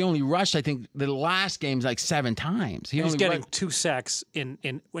he only rushed. I think the last game's like 7 times. He's getting 2 sacks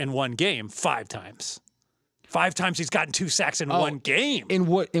in one game 5 times. 5 times he's gotten 2 sacks in one game. In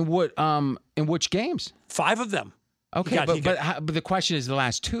which games? 5 of them. Okay, but the question is the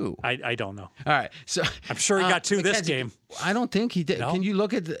last 2. I don't know. All right, so I'm sure he got 2 this game. I don't think he did. No? Can you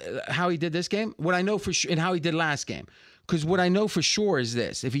look at how he did this game? What I know for sure, and how he did last game. Because what I know for sure is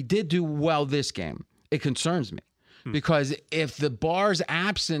this: if he did do well this game, it concerns me. Because if the Barr's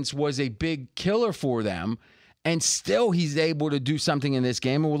absence was a big killer for them, and still he's able to do something in this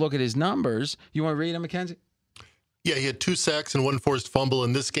game, and we'll look at his numbers. You want to read them, Mackenzie? Yeah, he had 2 sacks and 1 forced fumble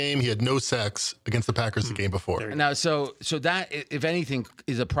in this game. He had no sacks against the Packers the game before. Now, so that, if anything,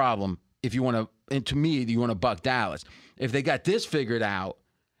 is a problem. If you want to, and to me, you want to buck Dallas. If they got this figured out,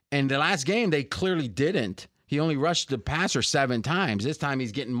 and the last game they clearly didn't. He only rushed the passer 7 times. This time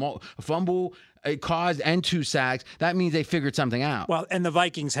he's getting a fumble caused and 2 sacks. That means they figured something out. Well, and the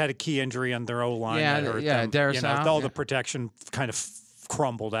Vikings had a key injury on their O-line. Darius all the protection kind of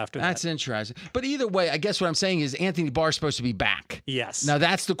crumbled after that. That's interesting. But either way, I guess what I'm saying is Anthony Barr's supposed to be back. Yes. Now,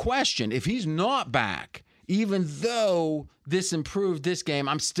 that's the question. If he's not back, even though this improved this game,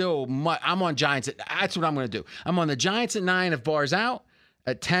 I'm on Giants. That's what I'm going to do. I'm on the Giants at 9 if Barr's out,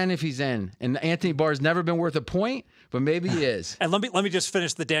 at 10 if he's in. And Anthony Barr's never been worth a point, but maybe he is. And let me just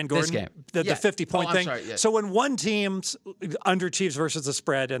finish the Dan Gordon, game. The 50-point thing. Sorry, yeah. So when one team's underachieves versus the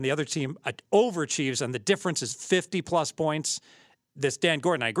spread and the other team overachieves and the difference is 50-plus points, this Dan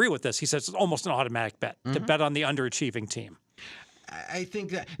Gordon, I agree with this. He says it's almost an automatic bet to bet on the underachieving team. I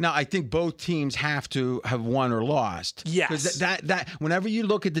think that now. I think both teams have to have won or lost. Yes, because that whenever you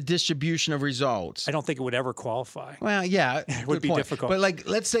look at the distribution of results, I don't think it would ever qualify. Well, yeah, it would be difficult. But like,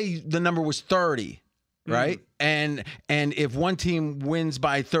 let's say the number was 30, right? And if one team wins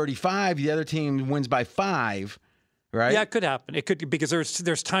by 35, the other team wins by 5. Right? Yeah, it could happen. It could, because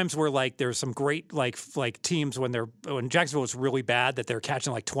there's times where like there's some great like teams when Jacksonville was really bad that they're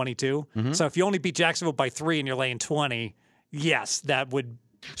catching like 22. So if you only beat Jacksonville by 3 and you're laying 20, yes, that would.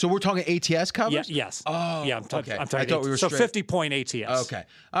 So we're talking ATS covers? Yes. Oh, yeah. I'm talking. I thought we were so straight. 50-point ATS. Okay.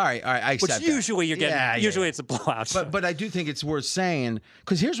 All right. I accept Which usually you're getting. Yeah, usually it's a blowout. But I do think it's worth saying,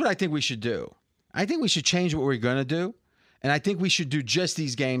 because here's what I think we should do. I think we should change what we're going to do. And I think we should do just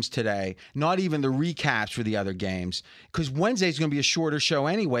these games today, not even the recaps for the other games, because Wednesday's going to be a shorter show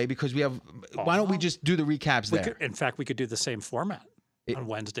anyway, because we have why don't we just do the recaps there? In fact, we could do the same format on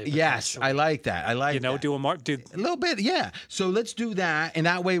Wednesday. Yes, I like that. I like that. do a little bit, yeah. So let's do that, and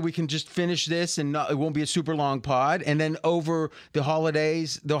that way we can just finish this, and it won't be a super long pod. And then over the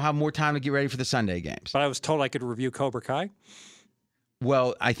holidays, they'll have more time to get ready for the Sunday games. But I was told I could review Cobra Kai.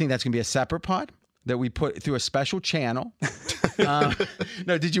 Well, I think that's going to be a separate pod that we put through a special channel.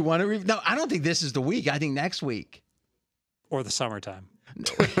 No, did you want to? No, I don't think this is the week. I think next week. Or the summertime.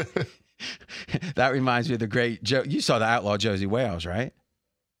 That reminds me of the great Joe. You saw the Outlaw Josie Wales, right?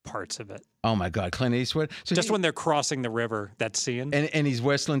 Parts of it. Oh my God, Clint Eastwood. So just when they're crossing the river, that scene. And he's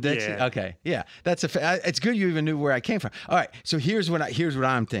whistling Dixie. Yeah. Okay, yeah, that's it's good you even knew where I came from. All right, so here's what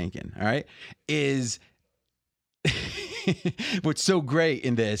I'm thinking. All right, is what's so great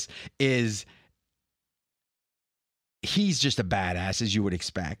in this is. He's just a badass, as you would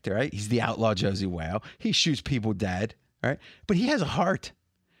expect, right? He's the outlaw Josie Whale. He shoots people dead, right? But he has a heart.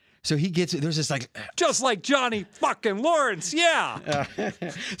 So he gets it. There's this like... Just like Johnny fucking Lawrence, yeah.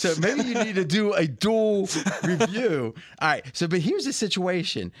 So maybe you need to do a dual review. All right. So, but here's the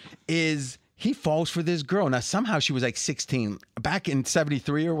situation is he falls for this girl. Now, somehow she was like 16. Back in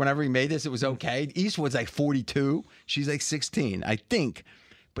 73 or whenever he made this, it was okay. Eastwood's like 42. She's like 16, I think.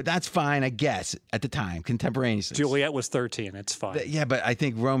 But that's fine, I guess, at the time, contemporaneously. Juliet was 13. It's fine. Yeah, but I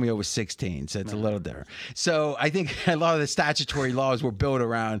think Romeo was 16, so it's a little different. So I think a lot of the statutory laws were built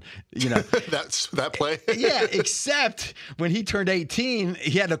around, That's that play. yeah, except when he turned 18,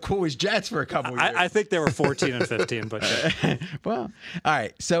 he had to cool his jets for a couple years. I think they were 14 and 15, but yeah. Well, all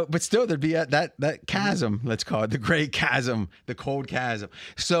right. So, but still, there'd be that chasm. Let's call it the great chasm, the cold chasm.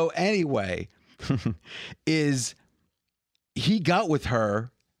 So anyway, is he got with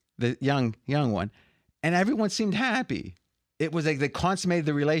her, the young one, and everyone seemed happy. It was like they consummated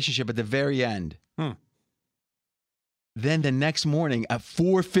the relationship at the very end. Then the next morning at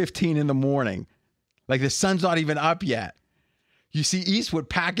 4:15 in the morning, like the sun's not even up yet, you see Eastwood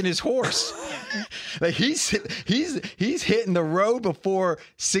packing his horse. Like he's hitting the road before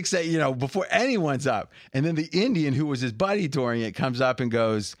 6 a.m., before anyone's up. And then the Indian, who was his buddy during it, comes up and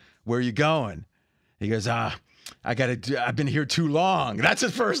goes, "Where are you going?" He goes, I've been here too long. That's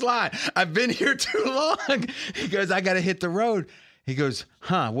his first line. I've been here too long. He goes, I got to hit the road. He goes,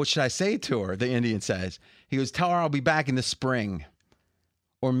 what should I say to her? The Indian says. He goes, tell her I'll be back in the spring,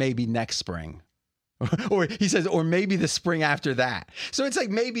 or maybe next spring. Or he says, or maybe the spring after that. So it's like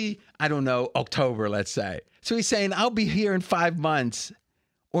maybe, I don't know, October, let's say. So he's saying, I'll be here in 5 months,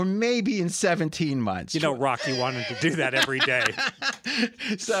 or maybe in 17 months. Rocky wanted to do that every day.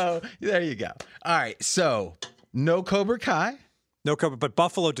 So there you go. All right. So no Cobra Kai. No Cobra, but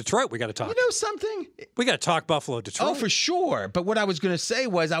Buffalo, Detroit, we got to talk. You know something? We got to talk Buffalo, Detroit. Oh, for sure. But what I was going to say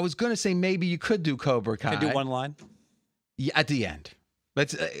was, maybe you could do Cobra Kai. Can I do one line? Yeah, at the end.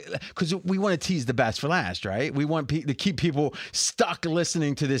 Let's, because we want to tease the best for last, right? We want to keep people stuck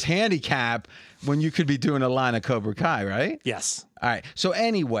listening to this handicap when you could be doing a line of Cobra Kai, right? Yes. All right. So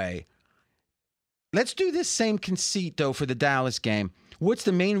anyway, let's do this same conceit, though, for the Dallas game. What's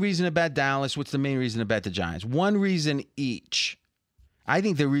the main reason to bet Dallas? What's the main reason to bet the Giants? One reason each. I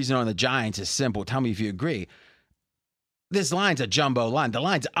think the reason on the Giants is simple. Tell me if you agree. This line's a jumbo line. The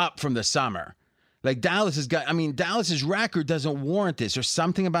line's up from the summer. Like Dallas's record doesn't warrant this. There's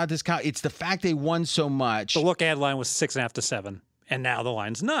something about this. It's the fact they won so much. The look-ahead line was 6.5 to 7, and now the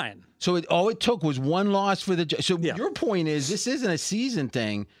line's 9. So all it took was one loss for the. So your point is, this isn't a season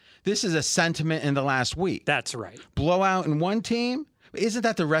thing. This is a sentiment in the last week. That's right. Blowout in one team. Isn't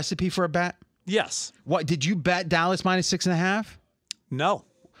that the recipe for a bet? Yes. What did you bet Dallas minus 6.5? No.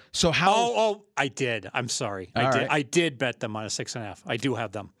 So how? Oh, I did. I'm sorry. I did bet them minus 6.5. I do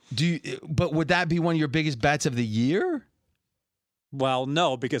have them. But would that be one of your biggest bets of the year? Well,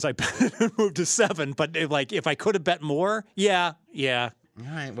 no, because I moved to 7. But if I could have bet more, yeah. All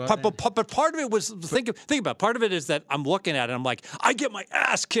right, well, but part of it was think about it. Part of it is that I'm looking at it. I'm like, I get my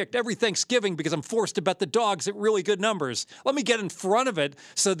ass kicked every Thanksgiving because I'm forced to bet the dogs at really good numbers. Let me get in front of it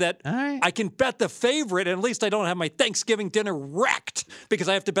so that I can bet the favorite, and at least I don't have my Thanksgiving dinner wrecked because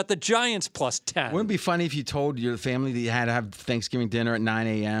I have to bet the Giants plus 10. Wouldn't it be funny if you told your family that you had to have Thanksgiving dinner at 9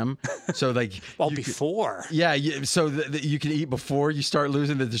 a.m.? So before. So that you can eat before you start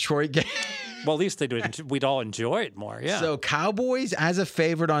losing the Detroit game. Well, at least we'd all enjoy it more, yeah. So Cowboys as a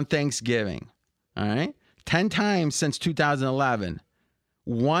favorite on Thanksgiving, all right? 10 times since 2011,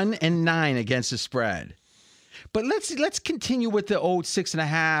 1-9 against the spread. But let's continue with the old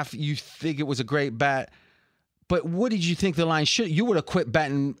 6.5. You think it was a great bet, but what did you think the line should? You would have quit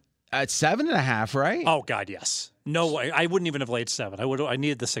betting at 7.5, right? Oh God, yes. No way. I wouldn't even have laid 7. I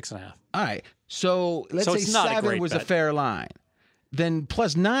needed the 6.5. All right. So let's say 7 was a fair line. Then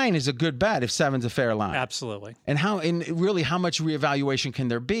plus 9 is a good bet if 7's a fair line. Absolutely. And how much reevaluation can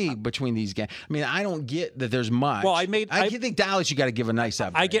there be between these games? I mean, I don't get that there's much. Well, I think Dallas, you got to give a nice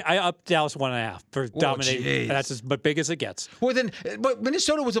up. I upped Dallas 1.5 for dominating. Geez. That's as big as it gets. Well, but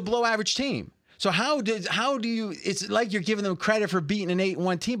Minnesota was a below average team. So how do you? It's like you're giving them credit for beating an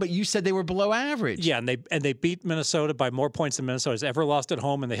 8-1 team, but you said they were below average. Yeah, and they beat Minnesota by more points than Minnesota's ever lost at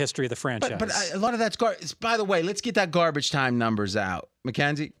home in the history of the franchise. But a lot of that's garbage. By the way, let's get that garbage time numbers out,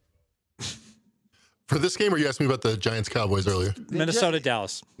 Mackenzie. For this game, or you asked me about the Giants Cowboys earlier? Minnesota,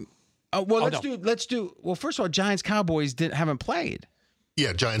 Dallas. Let's do. Well, first of all, Giants Cowboys haven't played.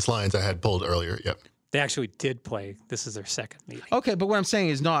 Yeah, Giants Lions I had pulled earlier. Yep. They actually did play. This is their second meeting. Okay, but what I'm saying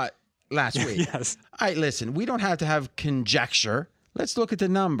is not last week. Yes. All right, listen, we don't have to have conjecture. Let's look at the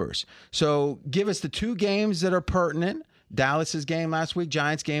numbers. So give us the 2 games that are pertinent. Dallas's game last week,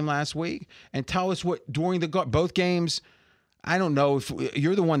 Giants game last week, and tell us what during both games. I don't know if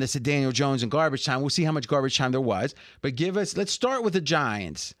you're the one that said Daniel Jones and garbage time. We'll see how much garbage time there was. But let's start with the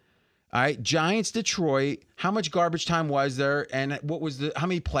Giants. All right, Giants, Detroit. How much garbage time was there, and how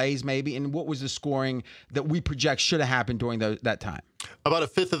many plays maybe, and what was the scoring that we project should have happened during that time? About a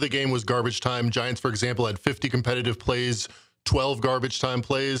fifth of the game was garbage time. Giants, for example, had 50 competitive plays. 12 garbage time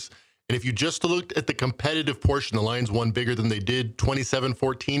plays. And if you just looked at the competitive portion, the Lions won bigger than they did.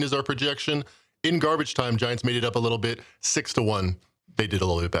 27-14 is our projection. In garbage time, Giants made it up a little bit. 6-1, they did a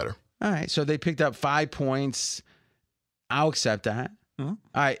little bit better. All right, so they picked up 5 points. I'll accept that. All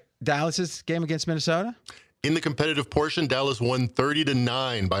right, Dallas's game against Minnesota? In the competitive portion, Dallas won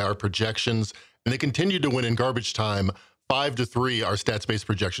 30-9 by our projections, and they continued to win in garbage time 5-3, our stats-based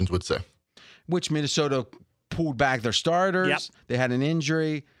projections would say. Which Minnesota pulled back their starters. Yep. They had an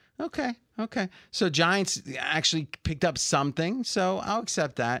injury. Okay. So Giants actually picked up something, so I'll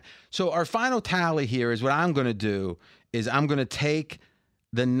accept that. So our final tally here is what I'm going to do is I'm going to take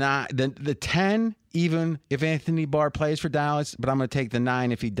the 10, even if Anthony Barr plays for Dallas, but I'm going to take the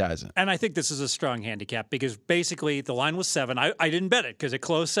 9 if he doesn't. And I think this is a strong handicap because basically the line was 7. I didn't bet it because it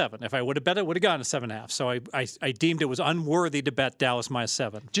closed 7. If I would have bet it, would have gone to 7.5. So I deemed it was unworthy to bet Dallas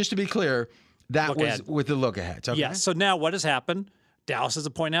 -7. Just to be clear, that Look was ahead. with the look ahead. Okay? Yeah. So now what has happened? Dallas is a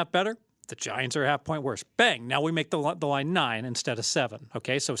point and a half better. The Giants are a half point worse. Bang. Now we make the line 9 instead of 7.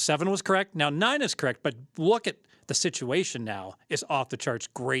 Okay. So 7 was correct. Now 9 is correct. But look at the situation now is off the charts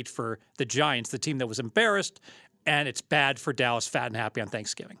great for the Giants, the team that was embarrassed, and it's bad for Dallas, fat and happy on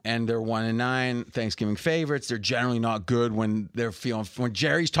Thanksgiving. And they're 1-9 Thanksgiving favorites. They're generally not good when when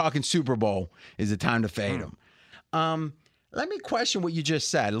Jerry's talking Super Bowl is the time to fade them. Let me question what you just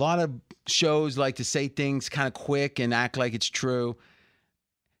said. A lot of shows like to say things kind of quick and act like it's true.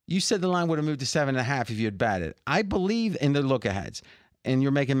 You said the line would have moved to 7.5 if you had betted. I believe in the look aheads, and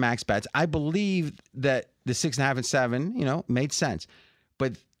you're making max bets. I believe that the 6.5 and 7, made sense.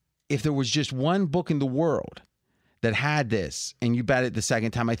 But if there was just one book in the world that had this and you bet it the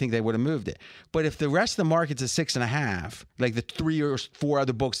second time, I think they would have moved it. But if the rest of the market's a 6.5, like the 3 or 4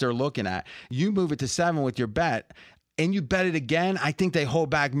 other books they're looking at, you move it to 7 with your bet and you bet it again, I think they hold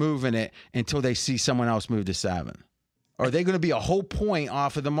back moving it until they see someone else move to 7. Are they going to be a whole point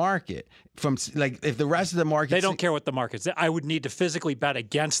off of the market from if the rest of the market? They don't care what the market's. I would need to physically bet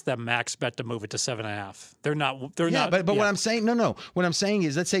against them max bet to move it to 7.5. They're not. But what I'm saying, no. What I'm saying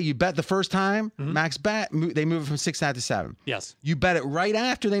is, let's say you bet the first time, max bet, they move it from 6.5 to 7. Yes. You bet it right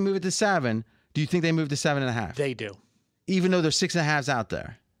after they move it to 7. Do you think they move to 7.5? They do. Even though there's 6.5s out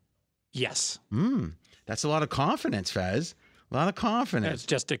there. Yes. That's a lot of confidence, Fez. A lot of confidence. It's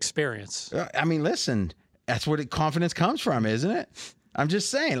just experience. I mean, listen. That's where confidence comes from, isn't it? I'm just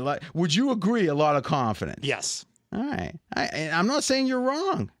saying. Would you agree a lot of confidence? Yes. All right. I'm not saying you're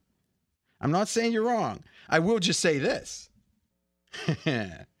wrong. I will just say this.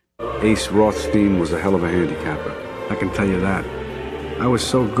 Ace Rothstein was a hell of a handicapper. I can tell you that. I was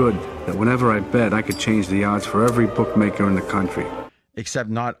so good that whenever I bet, I could change the odds for every bookmaker in the country. Except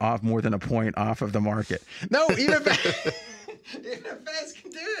not off more than a point off of the market. No, even Fez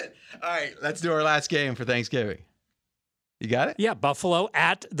can do it. All right, let's do our last game for Thanksgiving. You got it? Yeah, Buffalo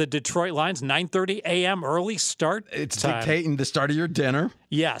at the Detroit Lions, 9:30 a.m. early start. It's time. dictating the start of your dinner.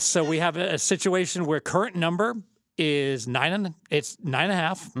 Yeah, so we have a situation where current number is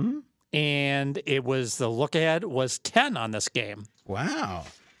 9.5, and it was the look ahead was 10 on this game. Wow.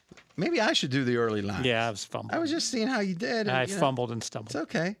 Maybe I should do the early line. Yeah, I was fumbled. I was just seeing how you did. I fumbled and stumbled. It's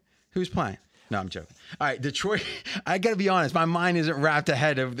okay. Who's playing? No, I'm joking. All right, Detroit. I got to be honest. My mind isn't wrapped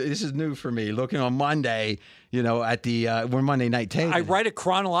ahead of this. Is new for me. Looking on Monday, at the we're Monday night taping. I write it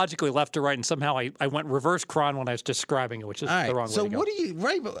chronologically, left to right, and somehow I went reverse chron when I was describing it, which is the wrong way to go. So what do you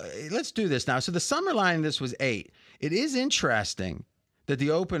right? Let's do this now. So the summer line in this was 8. It is interesting that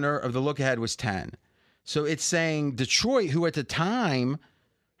the opener of the look ahead was 10. So it's saying Detroit, who at the time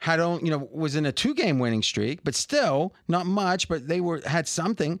was in a 2-game winning streak, but still not much, but they had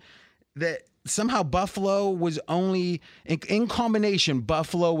something that. Somehow Buffalo was only in combination.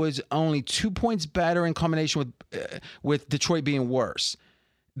 Buffalo was only 2 points better in combination with Detroit being worse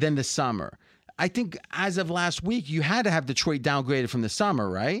than the summer. I think as of last week, you had to have Detroit downgraded from the summer,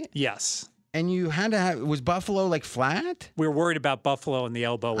 right? Yes. And you had to have was Buffalo flat? We were worried about Buffalo and the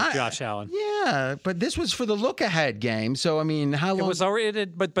elbow with Josh Allen. Yeah, but this was for the look ahead game. So I mean, how long? It was already,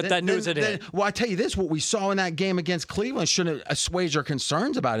 but that news it hit. Well, I tell you this: what we saw in that game against Cleveland shouldn't assuage our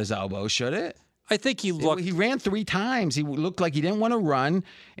concerns about his elbow, should it? I think he looked. He ran 3 times. He looked like he didn't want to run,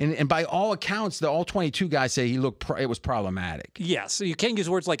 and by all accounts, all 22 guys say it was problematic. Yeah, so you can't use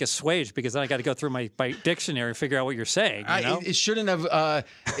words like assuage because then I got to go through my dictionary and figure out what you're saying. It shouldn't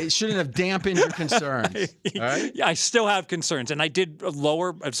have dampened your concerns. All right? Yeah, I still have concerns, and I did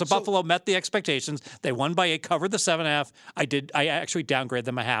lower. So Buffalo met the expectations. They won by 8, covered the 7.5. I actually downgraded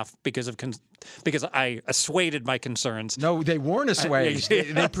them a half because I assuaded my concerns. No, they weren't assuaged.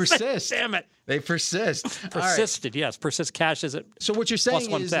 They persist. Damn it. They persist. Persisted, yes. Persist cash is it. So what you're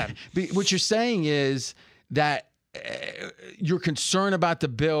saying is that your concern about the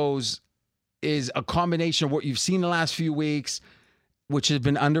Bills is a combination of what you've seen the last few weeks, which has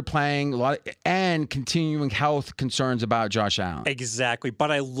been underplaying and continuing health concerns about Josh Allen. Exactly.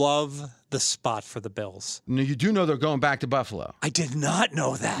 But I love the spot for the Bills. Now, you do know they're going back to Buffalo. I did not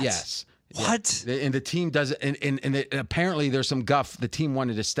know that. Yes. What? Yeah. And the team does it. And apparently there's some guff. The team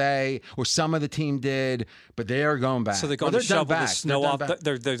wanted to stay, or some of the team did, but they are going back. So they're going to shovel the snow off.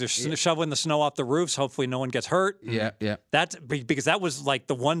 They're shoveling the snow off the roofs. Hopefully no one gets hurt. Yeah, yeah. That's because that was like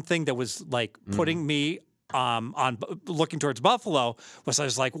the one thing that was like putting me on looking towards Buffalo was I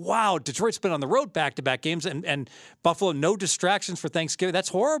was like, wow, Detroit's been on the road back-to-back games and Buffalo, no distractions for Thanksgiving. That's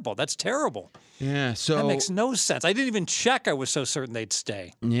horrible. That's terrible. Yeah, so that makes no sense. I didn't even check. I was so certain they'd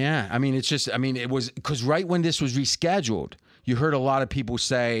stay. Yeah, I mean, it was because right when this was rescheduled, you heard a lot of people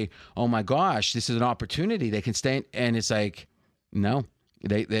say, "Oh my gosh, this is an opportunity. They can stay," and it's like, no.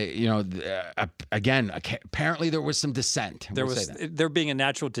 They again, apparently there was some dissent. There being a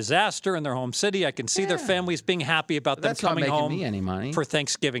natural disaster in their home city. I can see their families being happy about them coming home me any money. For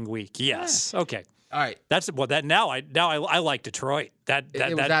Thanksgiving week. Yes. Yeah. Okay. All right. Now I like Detroit.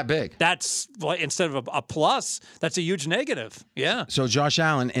 It was that big. That's instead of a plus, that's a huge negative. Yeah. So Josh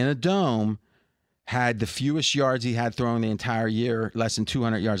Allen in a dome had the fewest yards he had thrown the entire year, less than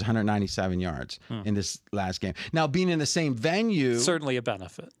 200 yards, 197 yards in this last game. Now, being in the same venue. Certainly a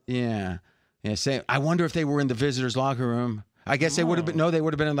benefit. Yeah. Yeah. Same. I wonder if they were in the visitors' locker room. I guess they would have been. No, they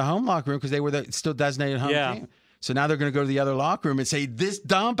would have been in the home locker room because they were the still designated home team. So now they're going to go to the other locker room and say, this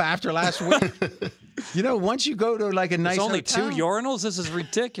dump after last week. Once you go to like a nice There's only hotel, 2 urinals? This is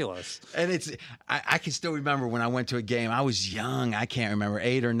ridiculous. And I can still remember when I went to a game. I was young. I can't remember,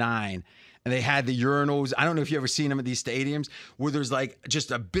 8 or 9. And they had the urinals. I don't know if you ever seen them at these stadiums where there's like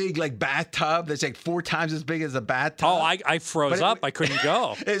just a big like bathtub that's like 4 times as big as a bathtub. Oh, I froze up. I couldn't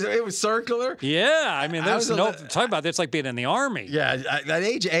go. It was circular. Yeah, I mean, there's talk about it's like being in the Army. Yeah, at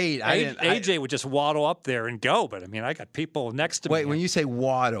age 8, AJ would just waddle up there and go. But I mean, I got people next to me. Wait, when you say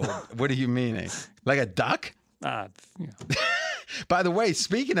waddle, what are you meaning? Like a duck? By the way,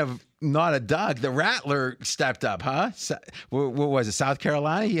 speaking of not a duck, the Rattler stepped up, huh? What was it, South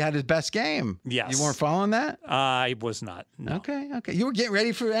Carolina? He had his best game. Yes. You weren't following that? I was not. No. Okay. You were getting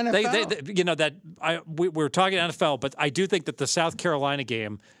ready for NFL. We were talking NFL, but I do think that the South Carolina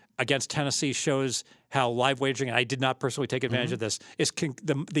game against Tennessee shows how live wagering, and I did not personally take advantage of this, is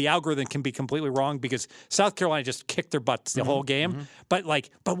the algorithm can be completely wrong because South Carolina just kicked their butts the whole game. But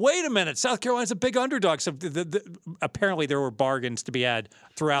wait a minute, South Carolina's a big underdog. So apparently there were bargains to be had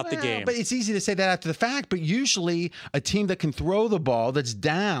throughout the game. But it's easy to say that after the fact. But usually a team that can throw the ball that's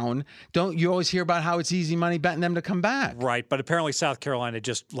down, don't you always hear about how it's easy money betting them to come back? Right. But apparently South Carolina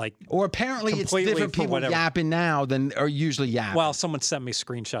just or apparently it's different people yapping now than are usually yapping. Well, someone sent me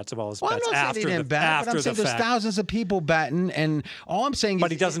screenshots of all his bets I'm not saying they didn't bet. After I'm saying the there's fact. thousands of people betting, and all I'm saying is...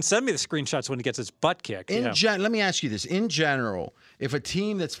 But he doesn't send me the screenshots when he gets his butt kicked. Let me ask you this. In general, if a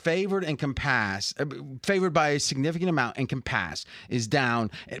team that's favored and can pass, favored by a significant amount and can pass, is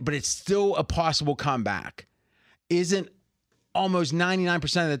down, but it's still a possible comeback, isn't almost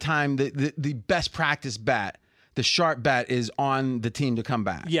 99% of the time the best practice bet, the sharp bet is on the team to come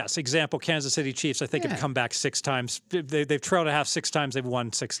back? Yes. Example, Kansas City Chiefs, I think, have come back 6 times. They've trailed a half 6 times. They've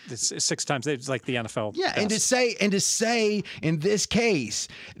won six times. It's like the NFL. Yeah, best. and to say in this case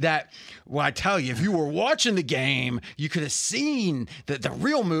that, well, I tell you, if you were watching the game, you could have seen that the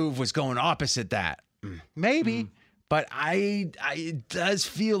real move was going opposite that. Maybe. But it does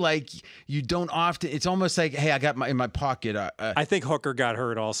feel like you don't often. It's almost like, hey, I got in my pocket. I think Hooker got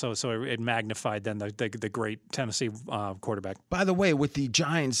hurt also, so it magnified then the great Tennessee quarterback. By the way, with the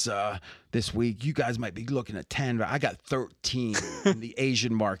Giants this week, you guys might be looking at 10, but I got 13 in the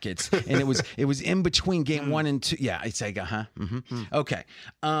Asian markets, and it was in between game 1 and 2. Yeah, it's like okay.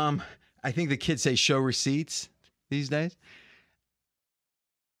 I think the kids say show receipts these days.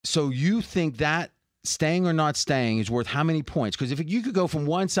 So you think that staying or not staying is worth how many points? Because if you could go from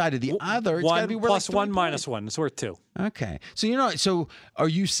one side to the other, it's got to be worth plus like 1 minus 1. It's worth 2. Okay, so So are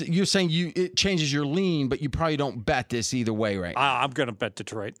you're saying it changes your lean, but you probably don't bet this either way, right? I'm going to bet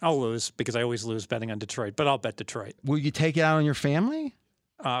Detroit. I'll lose because I always lose betting on Detroit, but I'll bet Detroit. Will you take it out on your family?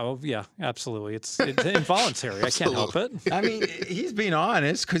 Yeah, absolutely. It's involuntary. I can't help it. I mean, he's being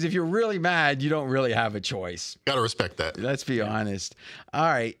honest because if you're really mad, you don't really have a choice. Got to respect that. Let's be honest. All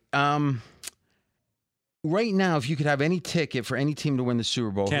right. Right now, if you could have any ticket for any team to win the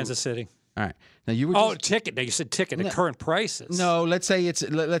Super Bowl, Kansas City. All right. Now you were ticket. Now you said ticket at current prices. No, let's say it's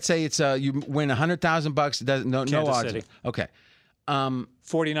you win $100,000. No Kansas odds. City. Okay.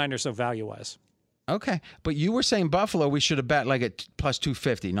 49ers, so value wise. Okay, but you were saying Buffalo. We should have bet like at plus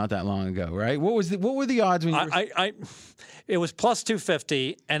 250 not that long ago, right? What were the odds when you were... It was plus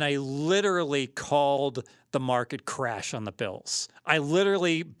 250, and I literally called the market crash on the Bills. I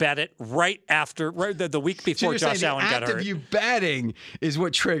literally bet it right the week before Josh Allen got hurt. The act of you betting is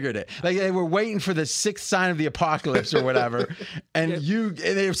what triggered it. Like they were waiting for the sixth sign of the apocalypse or whatever, and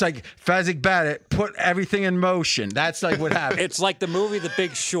it was like Fezzik bet it, put everything in motion. That's like what happened. It's like the movie The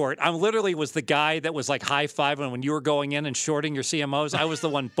Big Short. I literally was the guy that was like high-fiving when you were going in and shorting your CMOs. I was the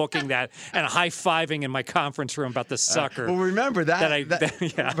one booking that and high-fiving in my conference room about the sucker. Well, remember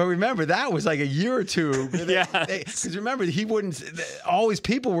but remember that was like a year or two. Yeah. Because remember, he wouldn't. Always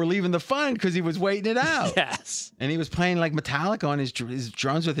people were leaving the fund because he was waiting it out. Yes. And he was playing like Metallica on his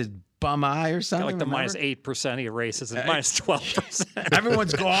drums with his bum eye or something. Like the minus 8% he erases and minus 12%.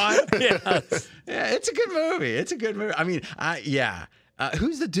 Everyone's gone. Yes. Yeah, it's a good movie. It's a good movie. I mean,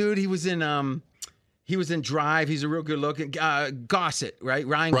 who's the dude? He was in Drive. He's a real good looking Gossett, right?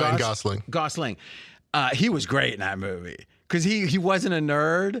 Ryan Gosling. Gosling. He was great in that movie. Because he wasn't a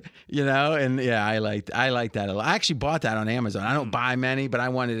nerd, and yeah, I liked that a lot. I actually bought that on Amazon. I don't buy many, but I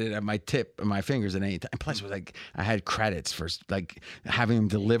wanted it at my tip of my fingers at any time. Plus, it was like I had credits for like having them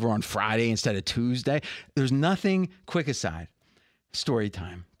deliver on Friday instead of Tuesday. There's nothing. Quick aside, story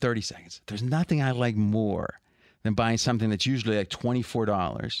time, 30 seconds. There's nothing I like more than buying something that's usually like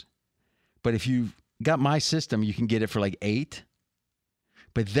 $24, but if you got my system, you can get it for like $8.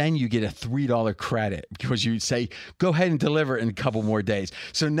 But then you get a $3 credit because you say, go ahead and deliver it in a couple more days.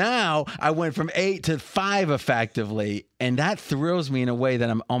 So now I went from 8 to 5 effectively, and that thrills me in a way that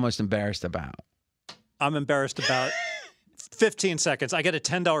I'm almost embarrassed about. I'm embarrassed about 15 seconds. I get a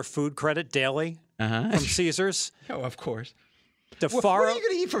 $10 food credit daily from Caesars. Oh, of course. What are you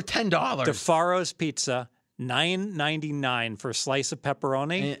going to eat for $10? DeFaro's Pizza. $9.99 for a slice of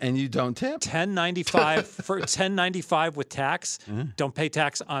pepperoni, and you don't tip. $10.95 for $10.95 with tax. Don't pay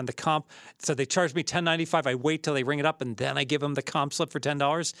tax on the comp, so they charge me $10.95. I wait till they ring it up, and then I give them the comp slip for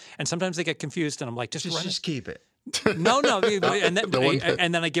 $10. And sometimes they get confused, and I'm like, just keep it. No, and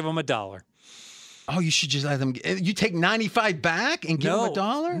then I give them $1. Oh, you should just let them. You take 95 back and give them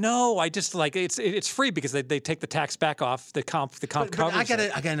 $1? No, I just like it's free because they take the tax back off the comp. The comp covers. I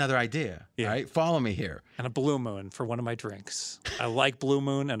got another idea. Yeah. All right, follow me here. And a Blue Moon for one of my drinks. I like Blue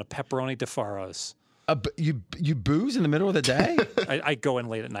Moon and a pepperoni DeFaro's. You booze in the middle of the day? I go in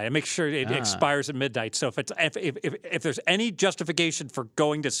late at night. I make sure it expires at midnight. So if there's any justification for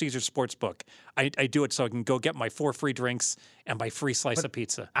going to Caesar's Sportsbook, I do it so I can go get my 4 free drinks and my free slice of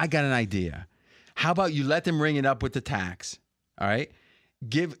pizza. I got an idea. How about you let them ring it up with the tax? All right,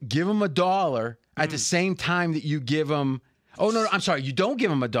 give them $1 at the same time that you give them. Oh no, I'm sorry, you don't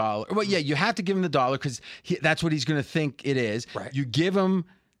give him $1. Well, yeah, you have to give him the $1 because that's what he's going to think it is. Right. You give him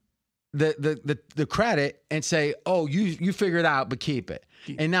the credit and say, oh, you figure it out, but keep it.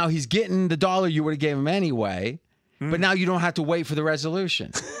 And now he's getting the $1 you would have gave him anyway, but now you don't have to wait for the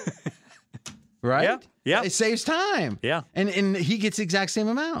resolution. Right? Yeah. It saves time. Yeah. And he gets the exact same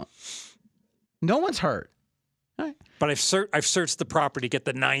amount. No one's hurt. All right. But I've searched the property to get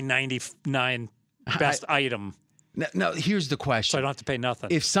the $9.99 best item. No, here's the question. So I don't have to pay nothing.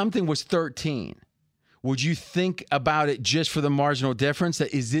 If something was 13, would you think about it just for the marginal difference?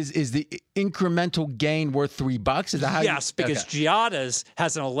 That is the incremental gain worth $3? Is that how? Yes, because Giada's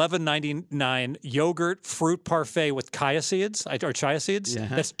has an $11.99 yogurt fruit parfait with chia seeds.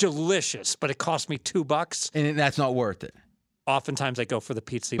 That's delicious, but it cost me $2, and that's not worth it. Oftentimes I go for the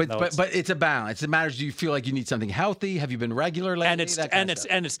pizza, but it's a balance. It matters. Do you feel like you need something healthy? Have you been regular lately?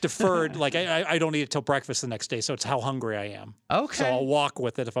 And it's deferred. Like I don't eat it till breakfast the next day, so it's how hungry I am. Okay, so I'll walk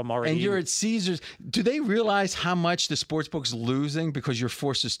with it if I'm already. And eating. You're at Caesars. Do they realize how much the sportsbook's losing because you're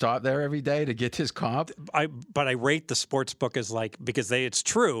forced to stop there every day to get this comp? But I rate the sportsbook as because it's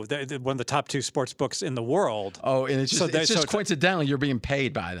true. They're one of the top 2 sportsbooks in the world. Oh, and it's just coincidentally you're being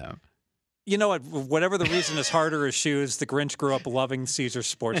paid by them. You know what? Whatever the reason is harder as shoes. The Grinch grew up loving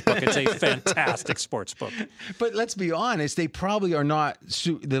Caesar's Sportsbook. It's a fantastic sportsbook. But let's be honest, they probably are not.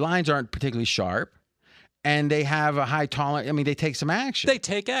 The lines aren't particularly sharp, and they have a high tolerance. I mean, they take some action. They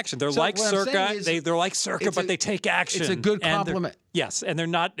take action. They're like Circa. They're like Circa, but they take action. It's a good compliment. Yes, and they're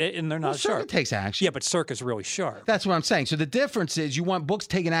not sharp. Circa takes action. Yeah, but Circa's really sharp. That's what I'm saying. So the difference is you want books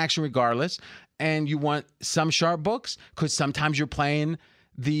taking action regardless, and you want some sharp books because sometimes you're playing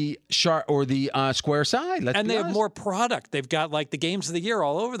the sharp or the square side. And they have more product. They've got like the games of the year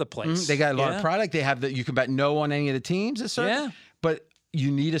all over the place. They got a lot of product. They have you can bet no on any of the teams. But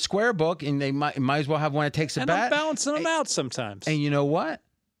you need a square book, and they might as well have one that takes a bet. And I'm balancing them out sometimes. And you know what?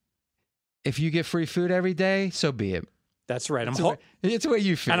 If you get free food every day, so be it. That's right. It's the way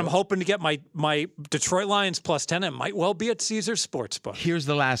you feel. And I'm hoping to get my Detroit Lions plus 10. It might well be at Caesars Sportsbook. Here's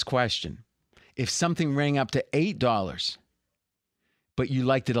the last question. If something rang up to $8, but you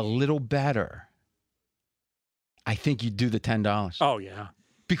liked it a little better, I think you'd do the $10. Oh, yeah.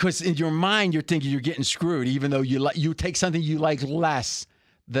 Because in your mind, you're thinking you're getting screwed, even though you take something you like less.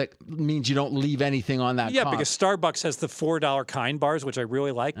 That means you don't leave anything on that. Yeah, comp. because Starbucks has the $4 kind bars, which I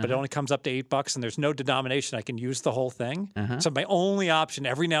really like, but it only comes up to $8, and there's no denomination. I can use the whole thing. So my only option,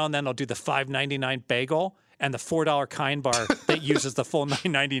 every now and then, I'll do the $5.99 bagel and the $4 kind bar that uses the full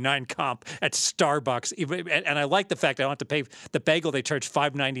 $9.99 comp at Starbucks. And I like the fact I don't have to pay the bagel. They charge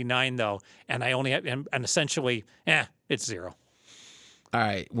 $5.99 though, and I only have, and essentially, it's zero. All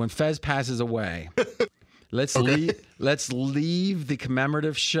right, when Fez passes away. Let's leave the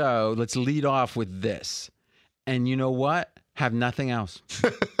commemorative show. Let's lead off with this. And you know what? Have nothing else.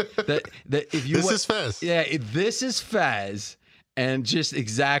 This is Fez. Yeah, this is Fez. And just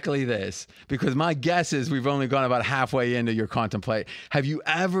exactly this. Because my guess is we've only gone about halfway into your contemplate. Have you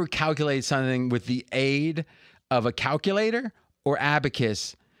ever calculated something with the aid of a calculator or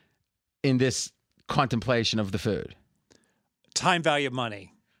abacus in this contemplation of the food? Time value of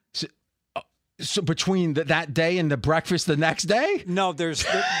money. So between that day and the breakfast the next day? No, there's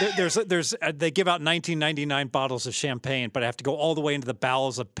they give out 1999 bottles of champagne, but I have to go all the way into the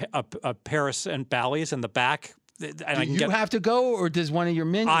bowels of Paris and Bally's in the back. And Do you have to go, or does one of your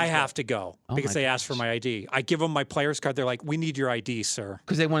minions I go? have to go because they ask for my ID. I give them my player's card. They're like, "We need your ID, sir,"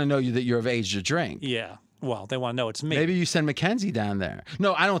 because they want to know that you're of age to drink. Yeah. Well, they want to know it's me. Maybe you send Mackenzie down there.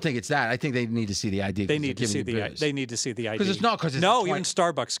 No, I don't think it's that. I think they need to see the ID. They need to see the ID. They need to see the ID. Because it's not because it's no, even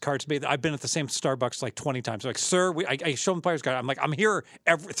Starbucks cards. I've been at the same Starbucks like 20 times. They're like, sir, I show them players card. I'm like, I'm here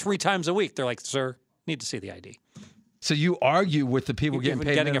 3 times a week. They're like, sir, need to see the ID. So you argue with the people getting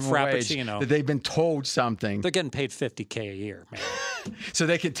paid getting a minimum wage frappuccino that they've been told something. They're getting paid $50K a year, man. So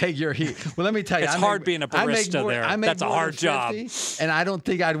they can take your heat. Well, let me tell you, it's hard being a barista there. That's a hard job. And I don't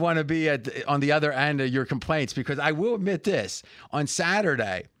think I'd want to be on the other end of your complaints, because I will admit this. On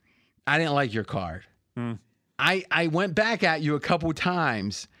Saturday, I didn't like your card. I went back at you a couple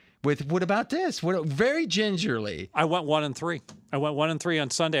times with, what about this? Very gingerly. I went 1-3. I went 1-3 on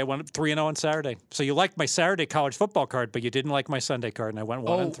Sunday. I went 3-0 on Saturday. So you liked my Saturday college football card, but you didn't like my Sunday card, and I went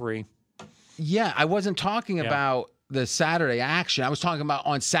 1-3. Yeah, I wasn't talking about the Saturday action. I was talking about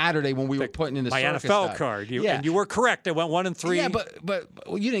on Saturday when we were putting in the my NFL stuff. card. And you were correct. I went 1-3. Yeah, but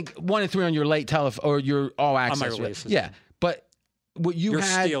you didn't 1-3 on your late or your all access. On my releases. Yeah, but what you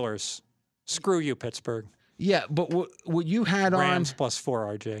had Steelers. Screw you, Pittsburgh. Yeah, but what you had Rams plus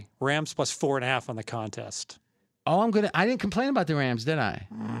 4, RJ. Rams plus 4.5 on the contest. Oh, I didn't complain about the Rams, did I?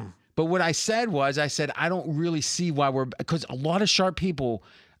 But what I said was, I don't really see why because a lot of sharp people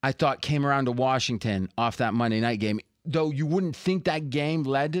I thought came around to Washington off that Monday night game. Though you wouldn't think that game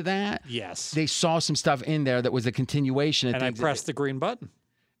led to that. Yes. They saw some stuff in there that was a continuation. And I pressed the green button.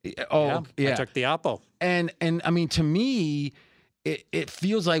 Oh, yeah. I took the oppo. And I mean, to me, it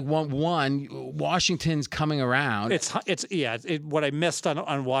feels like Washington's coming around. What I missed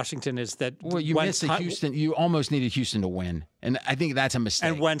on Washington is that you missed Houston. You almost needed Houston to win, and I think that's a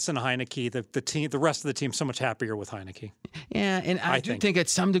mistake. And Wentz and Heineke, the rest of the team, so much happier with Heineke. Yeah, and I do think at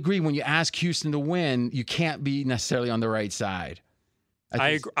some degree, when you ask Houston to win, you can't be necessarily on the right side.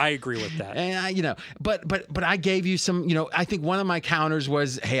 I agree with that. And but I gave you some, I think one of my counters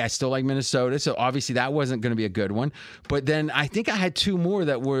was, hey, I still like Minnesota. So obviously that wasn't going to be a good one. But then I think I had 2 more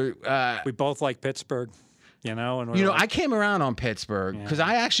that were. We both like Pittsburgh, and I came around on Pittsburgh because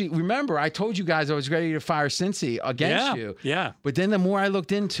I actually remember I told you guys I was ready to fire Cincy against you. Yeah. But then the more I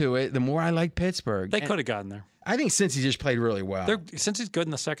looked into it, the more I liked Pittsburgh. They could have gotten there. I think Cincy just played really well. Cincy's good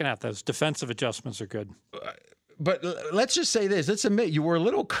in the second half. Those defensive adjustments are good. But let's just say this. Let's admit you were a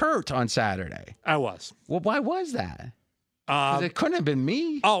little curt on Saturday. I was. Well, why was that? It couldn't have been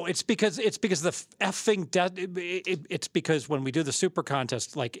me. Oh, it's because the effing it's because when we do the super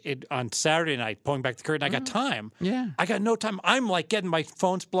contest, on Saturday night, pulling back the curtain, I got time. Yeah, I got no time. I'm like getting my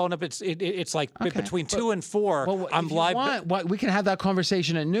phone's blown up. It's like between 2 and 4. Well, I'm live. We can have that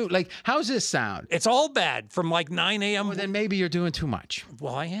conversation at noon. Like, how's this sound? It's all bad from 9 a.m. Well, then maybe you're doing too much.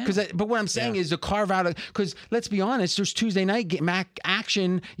 Well, I am. But what I'm saying is to carve out because let's be honest, there's Tuesday night Mac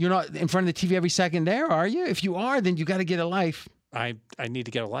action. You're not in front of the TV every second there, are you? If you are, then you got to get a life. I need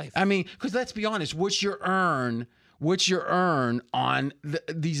to get a life. I mean, because let's be honest, what's your earn on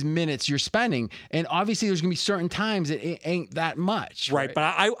these minutes you're spending? And obviously there's going to be certain times that it ain't that much. Right. But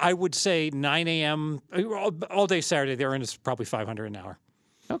I would say 9 a.m. all day Saturday, the earn is probably $500 an hour.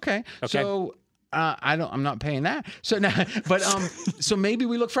 Okay. So I'm not paying that. So now, but so maybe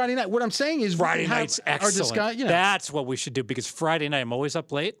we look Friday night. What I'm saying is Friday night's excellent. You know. That's what we should do because Friday night I'm always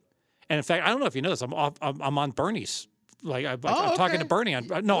up late, and in fact I don't know if you know this. I'm on Bernie's. Like I'm talking to Bernie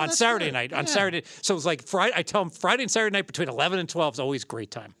on Saturday night. On Saturday, so it's like Friday. I tell him Friday and Saturday night between 11 and 12 is always a great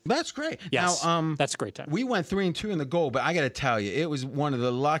time. That's great. Yes, now, that's a great time. We went 3-2 in the goal, but I got to tell you, it was one of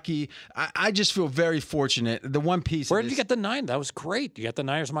the lucky. I just feel very fortunate. The one piece. Where did you get the 9? That was great. You got the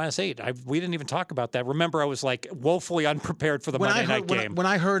Niners -8. We didn't even talk about that. Remember, I was like woefully unprepared for the Monday night game. When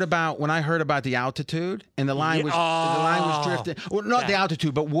I heard about the altitude and the line was drifting. Well, not the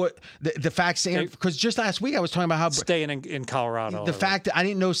altitude, but what the fact because just last week I was talking about how staying in Colorado. The fact that I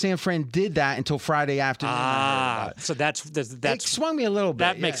didn't know San Fran did that until Friday afternoon. So that's it swung me a little bit.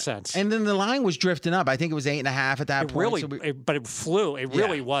 That makes sense. And then the line was drifting up. I think it was 8.5 at that point. Really, but it flew. It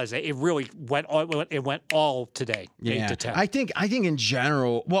really was. It really went. It went all today. 8 to 10. I think in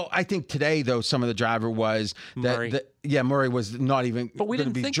general. Well, I think today though some of the driver was Murray. Murray was not even. But we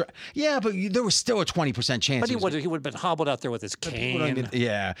didn't think. But there was still a 20% chance. But he would have been hobbled out there with his cane.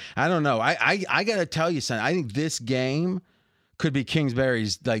 I don't know. I got to tell you something. I think this game could be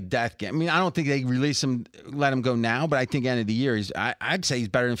Kingsbury's death game. I mean, I don't think they release him, let him go now, but I think end of the year I'd say he's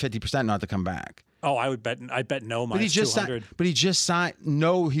better than 50% not to come back. Oh, I bet no but he just 200. But he just signed.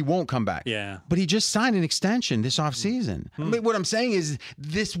 No, he won't come back. Yeah. But he just signed an extension this offseason. I mean, what I'm saying is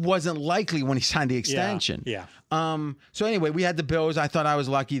this wasn't likely when he signed the extension. Yeah. So anyway, we had the Bills. I thought I was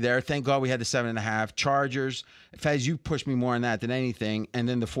lucky there. Thank God we had the 7.5. Chargers. Fez, you pushed me more on that than anything. And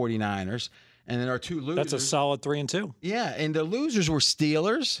then the 49ers. And then our 2 losers. That's a solid 3-2. Yeah, and the losers were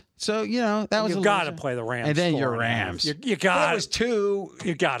Steelers. So, that was you got to play the Rams. And then your Rams. You got. It was 2.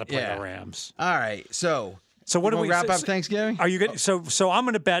 You got to play the Rams. All right. So what do we wrap up Thanksgiving? Are you good? So I'm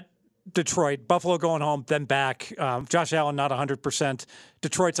going to bet Detroit, Buffalo going home, then back. Josh Allen not 100%.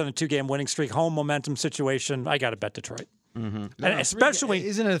 Detroit's on a 2-game winning streak. Home momentum situation. I got to bet Detroit. Mm-hmm. And especially,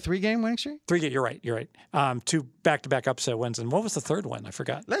 isn't it a 3-game winning streak? 3-game. You're right. 2 back-to-back upset wins. And what was the third one? I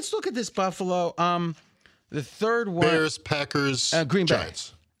forgot. Let's look at this Buffalo. The third one. Bears, Packers, Green Bay.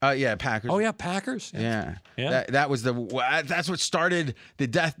 Giants. Packers. Oh yeah, Packers. Yeah. That was that's what started the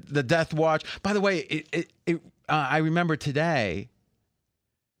death watch. By the way, I remember today.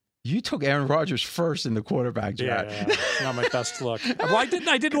 You took Aaron Rodgers first in the quarterback draft. Yeah, not my best look. Well, I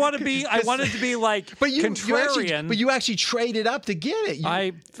didn't want to be. I wanted to be contrarian. You actually traded up to get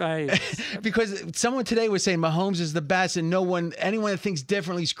it. Because someone today was saying Mahomes is the best, and anyone that thinks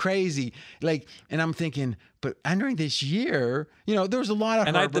differently is crazy. And I'm thinking, but entering this year, there was a lot of.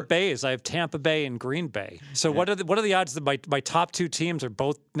 And I have the Bays. I have Tampa Bay and Green Bay. So what are the odds that my top 2 teams are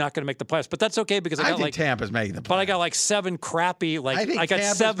both not going to make the playoffs? But that's okay because I think Tampa's making the playoffs. But I got 7 crappy. I got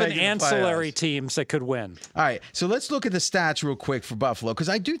 7 ancillary teams that could win. All right, so let's look at the stats real quick for Buffalo because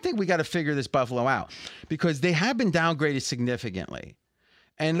I do think we got to figure this Buffalo out because they have been downgraded significantly.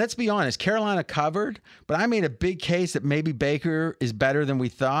 And let's be honest, Carolina covered, but I made a big case that maybe Baker is better than we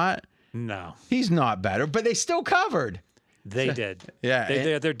thought. No. He's not better, but they still covered. They did.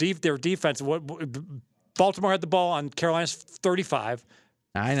 Yeah. Their defense. Baltimore had the ball on Carolina's 35.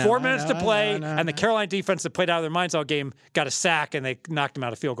 I know. 4 minutes to play, and the Carolina defense that played out of their minds all game got a sack, and they knocked them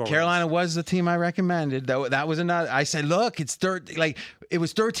out of field goal. Carolina was the team I recommended. That was another. I said, look, it's it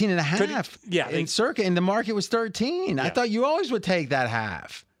was 13.5. In Circa, and the market was 13. Yeah. I thought you always would take that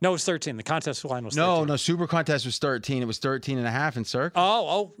half. No, it was 13. The contest line was 13. No, Super Contest was 13. It was 13.5 in Circa.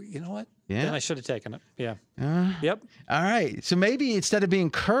 Oh, you know what? Yeah. Then I should have taken it. Yeah. Yep. All right. So maybe instead of being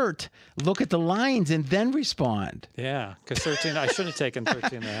curt, look at the lines and then respond. Yeah, because 13, I should have taken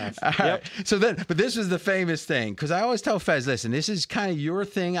 13.5. All right. So but this was the famous thing because I always tell Fez, listen, this is kind of your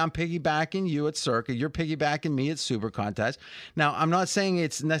thing. I'm piggybacking you at Circa. You're piggybacking me at Super Contest. Now, I'm not saying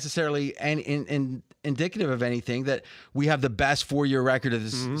it's necessarily indicative of anything that we have the best 4-year record of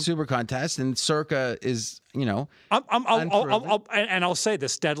this Super Contest, and Circa is, I'll say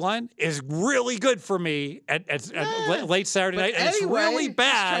this deadline is really good for me at late Saturday night. And it's really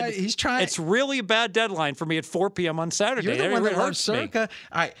bad. He's trying. It's really a bad deadline for me at 4 p.m. on Saturday. You're the one that loves Circa.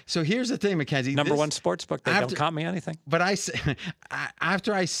 All right. So here's the thing, Mackenzie. Number 1 sports book. They don't comp me anything. But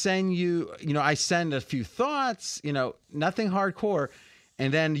after I send you, I send a few thoughts, nothing hardcore.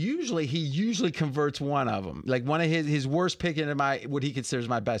 And then he converts one of them, like one of his worst pick into what he considers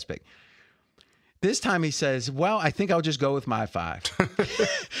my best pick. This time he says, well, I think I'll just go with my 5.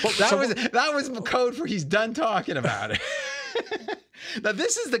 That was code for he's done talking about it. Now,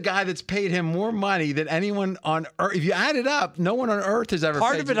 this is the guy that's paid him more money than anyone on earth. If you add it up, no one on earth has ever paid him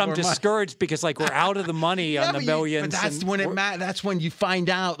more money. Part of it I'm discouraged because we're out of the money on the millions. But that's when you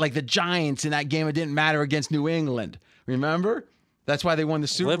find out, like the Giants in that game, it didn't matter against New England. Remember? That's why they won the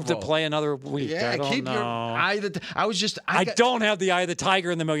Super Live Bowl. to play another week. Yeah, I don't keep know. your eye. I don't have the eye of the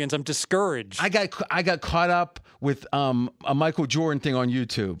tiger in the millions. I'm discouraged. I got caught up with a Michael Jordan thing on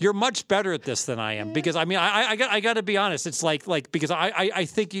YouTube. You're much better at this than I am because I mean I got to be honest. It's like because I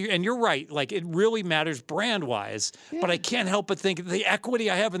think you, and you're right. Like it really matters brand wise, but I can't help but think the equity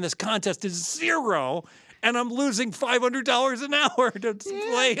I have in this contest is zero. And I'm losing $500 an hour to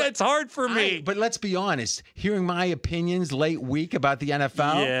play. It's hard for me. But let's be honest. Hearing my opinions late week about the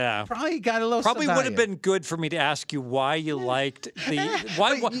NFL, probably got a little. Probably would have been good for me to ask you why you liked the.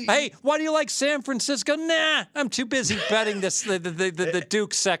 Why do you like San Francisco? Nah, I'm too busy betting this the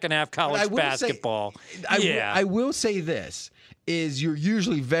Duke second half college basketball. I will say this: is you're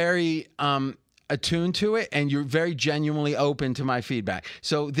usually very attuned to it, and you're very genuinely open to my feedback.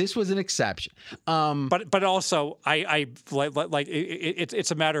 So this was an exception. But also, I like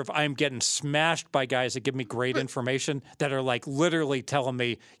it's a matter of I'm getting smashed by guys that give me great information that are like literally telling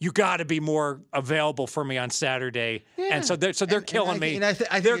me you got to be more available for me on Saturday, and so they're killing me.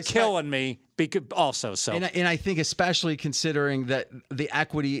 They're killing me. Also, so and I think especially considering that the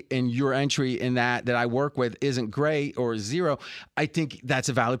equity in your entry in that I work with isn't great or zero, I think that's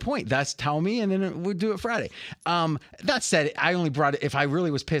a valid point. That's tell me, and then we'll do it Friday. That said, I only brought it if I really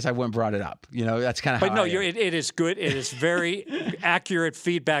was pissed. I wouldn't brought it up. You know, that's kind of. But no, it is good. It is very accurate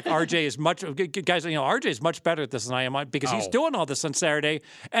feedback. RJ is much guys. You know, RJ is much better at this than I am because he's doing all this on Saturday,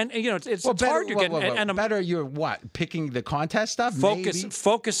 and you know it's hard to get. And better, you're what picking the contest stuff.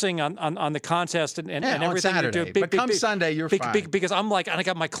 Focusing on the contest and everything Saturday. you do. But come Sunday, you're fine. Because I'm like, I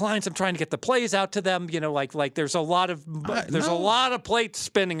got my clients. I'm trying to get the plays out to them. You know, like there's a lot of a lot of plates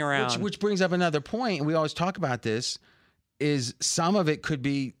spinning around. Which brings up another point, and we always talk about this. Is some of it could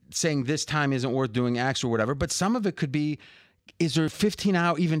be saying this time isn't worth doing X or whatever, but some of it could be. Is there 15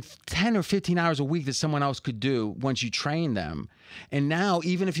 hours, even 10 or 15 hours a week that someone else could do once you train them? And now,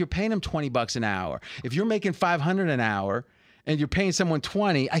 even if you're paying them $20 an hour, if you're making $500 an hour and you're paying someone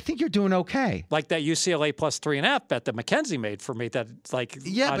 20, I think you're doing okay. Like that UCLA plus 3.5 bet that Mackenzie made for me. That like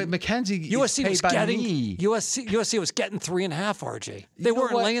but Mackenzie USC was getting me. USC was getting 3.5. RJ, they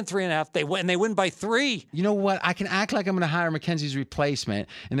weren't laying 3.5. They win by 3. You know what? I can act like I'm going to hire Mackenzie's replacement,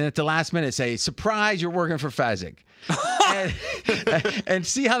 and then at the last minute say, "Surprise! You're working for Fezzik." and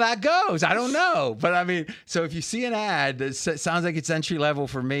see how that goes. I don't know. But I mean, so if you see an ad that sounds like it's entry level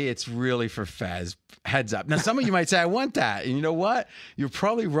for me, it's really for Fez. Heads up. Now, some of you might say, I want that. And you know what? You're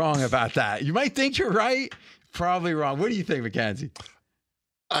probably wrong about that. You might think you're right. Probably wrong. What do you think, Mackenzie?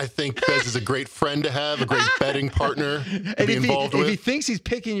 I think Fez is a great friend to have, a great betting partner to be involved with. If he thinks he's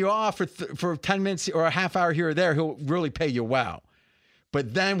picking you off for 10 minutes or a half hour here or there, he'll really pay you well.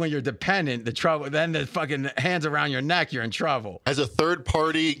 But then when you're dependent, then the fucking hands around your neck, you're in trouble. As a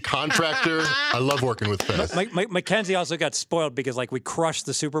third-party contractor, I love working with Fez. Mackenzie also got spoiled because like we crushed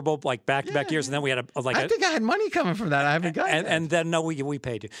the Super Bowl like back-to-back years, and then we had I think I had money coming from that. I haven't got it. And then no, we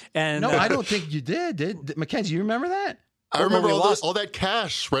paid you. And no, I don't think you did. Mackenzie, you remember that? I remember all that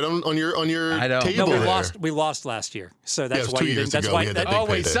cash right on your table. No, we lost last year, so that's why you didn't. That's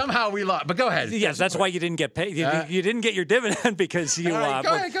why. Somehow we lost. But go ahead. Yes, that's why you didn't get paid. You didn't get your dividend because you. Go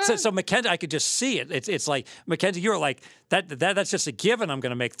ahead. So Mackenzie, I could just see it. It's like Mackenzie, you were like that's just a given. I'm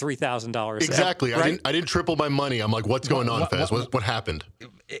going to make $3,000. Exactly. Right? I didn't triple my money. I'm like, what's going on, Fez? What happened?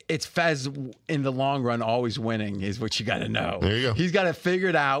 It's Fez in the long run always winning is what you got to know. There you go. He's got to figure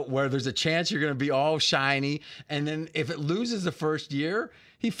it out where there's a chance you're going to be all shiny, and then if it loses the first year,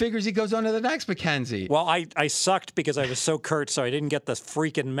 he figures he goes on to the next Mackenzie. Well, I sucked because I was so curt, so I didn't get the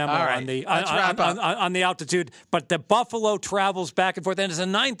freaking memo on the altitude. But the Buffalo travels back and forth, and it's a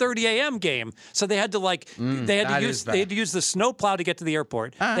 9:30 a.m. game, so they had to they had to use the snow plow to get to the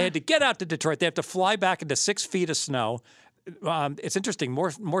airport. They had to get out to Detroit. They have to fly back into 6 feet of snow. It's interesting.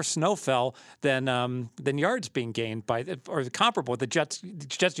 More snow fell than yards being gained or comparable. The Jets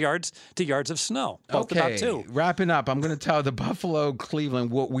yards to yards of snow. Both about 2. Wrapping up, I'm going to tell the Buffalo Cleveland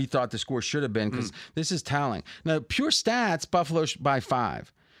what we thought the score should have been because this is telling. Now, pure stats, Buffalo by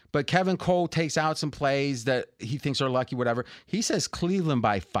 5. But Kevin Cole takes out some plays that he thinks are lucky, whatever. He says Cleveland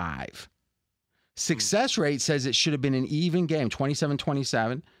by 5. Success rate says it should have been an even game,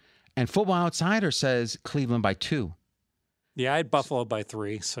 27-27. And Football Outsider says Cleveland by 2. Yeah, I had Buffalo by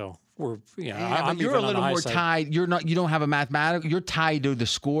 3, so we're but you're a little more tied. You don't have a mathematical. You're tied to the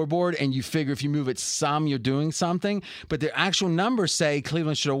scoreboard, and you figure if you move it some, you're doing something. But the actual numbers say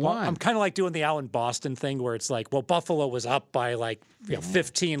Cleveland should have won. I'm kind of like doing the Allen Boston thing, where it's like, well, Buffalo was up by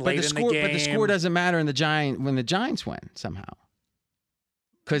 15 late in the game. But the score doesn't matter when the Giants win somehow.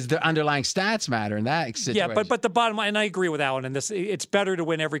 because the underlying stats matter in that situation. Yeah, but the bottom line, and I agree with Alan in this, it's better to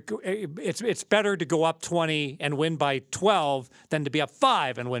win it's better to go up 20 and win by 12 than to be up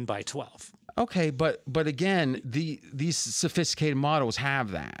 5 and win by 12. Okay, but again, these sophisticated models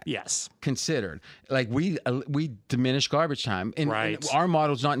have that. Yes. Considered. Like we diminish garbage time. And our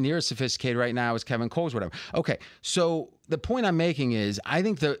model's not near as sophisticated right now as Kevin Cole's, whatever. Okay, so the point I'm making is I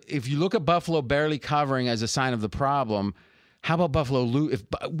think if you look at Buffalo barely covering as a sign of the problem, how about Buffalo lose?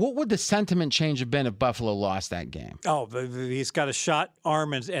 What would the sentiment change have been if Buffalo lost that game? Oh, he's got a shot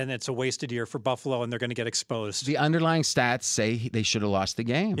arm, and it's a wasted year for Buffalo, and they're going to get exposed. The underlying stats say they should have lost the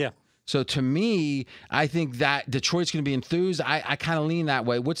game. Yeah. So to me, I think that Detroit's going to be enthused. I kind of lean that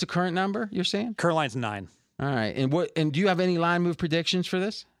way. What's the current number you're saying? Current line's 9. All right. And do you have any line move predictions for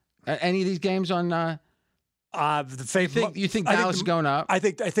this? Any of these games on? The favorite. You think Dallas is going up? I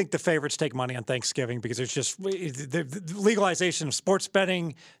think the favorites take money on Thanksgiving because there's just the legalization of sports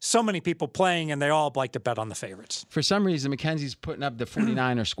betting. So many people playing, and they all like to bet on the favorites. For some reason, Mackenzie's putting up the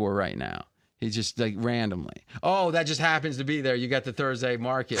 49er score right now. He's just like randomly. Oh, that just happens to be there. You got the Thursday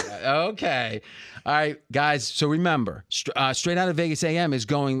market. Okay. All right, guys. So remember, Straight Out of Vegas AM is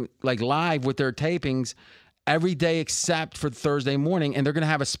going like live with their tapings every day except for Thursday morning. And they're going to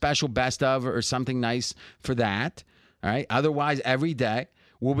have a special best of or something nice for that. All right. Otherwise, every day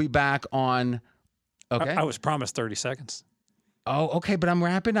we'll be back on. Okay. I was promised 30 seconds. Oh, okay, but I'm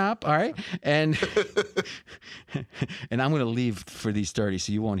wrapping up, all right? And and I'm going to leave for these 30,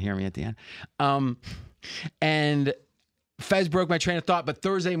 so you won't hear me at the end. And Fez broke my train of thought, but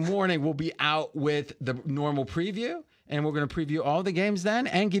Thursday morning we'll be out with the normal preview, and we're going to preview all the games then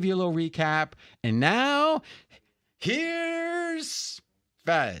and give you a little recap. And now, here's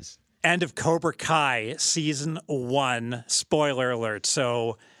Fez. End of Cobra Kai Season 1, spoiler alert.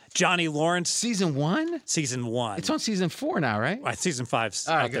 So Johnny Lawrence. Season 1? Season 1. It's on Season 4 now, right? Season 5's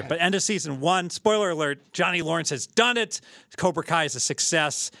out there. But end of Season 1, spoiler alert, Johnny Lawrence has done it. Cobra Kai is a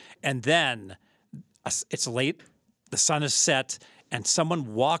success. And then it's late, the sun is set, and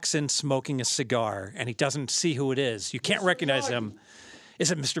someone walks in smoking a cigar, and he doesn't see who it is. You can't recognize him.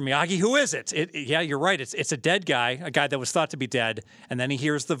 Is it Mr. Miyagi? Who is it? Yeah, you're right. It's a dead guy, a guy that was thought to be dead. And then he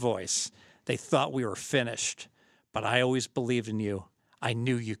hears the voice. They thought we were finished, but I always believed in you. I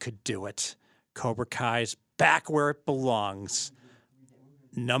knew you could do it. Cobra Kai's back where it belongs.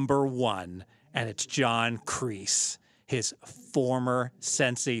 Number 1, and it's John Kreese, his former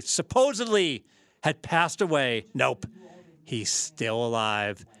sensei, supposedly had passed away. Nope, he's still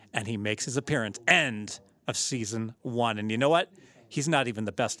alive, and he makes his appearance. End of Season 1. And you know what? He's not even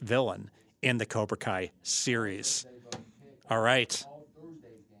the best villain in the Cobra Kai series. All right.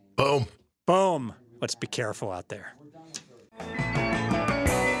 Boom. Boom. Let's be careful out there.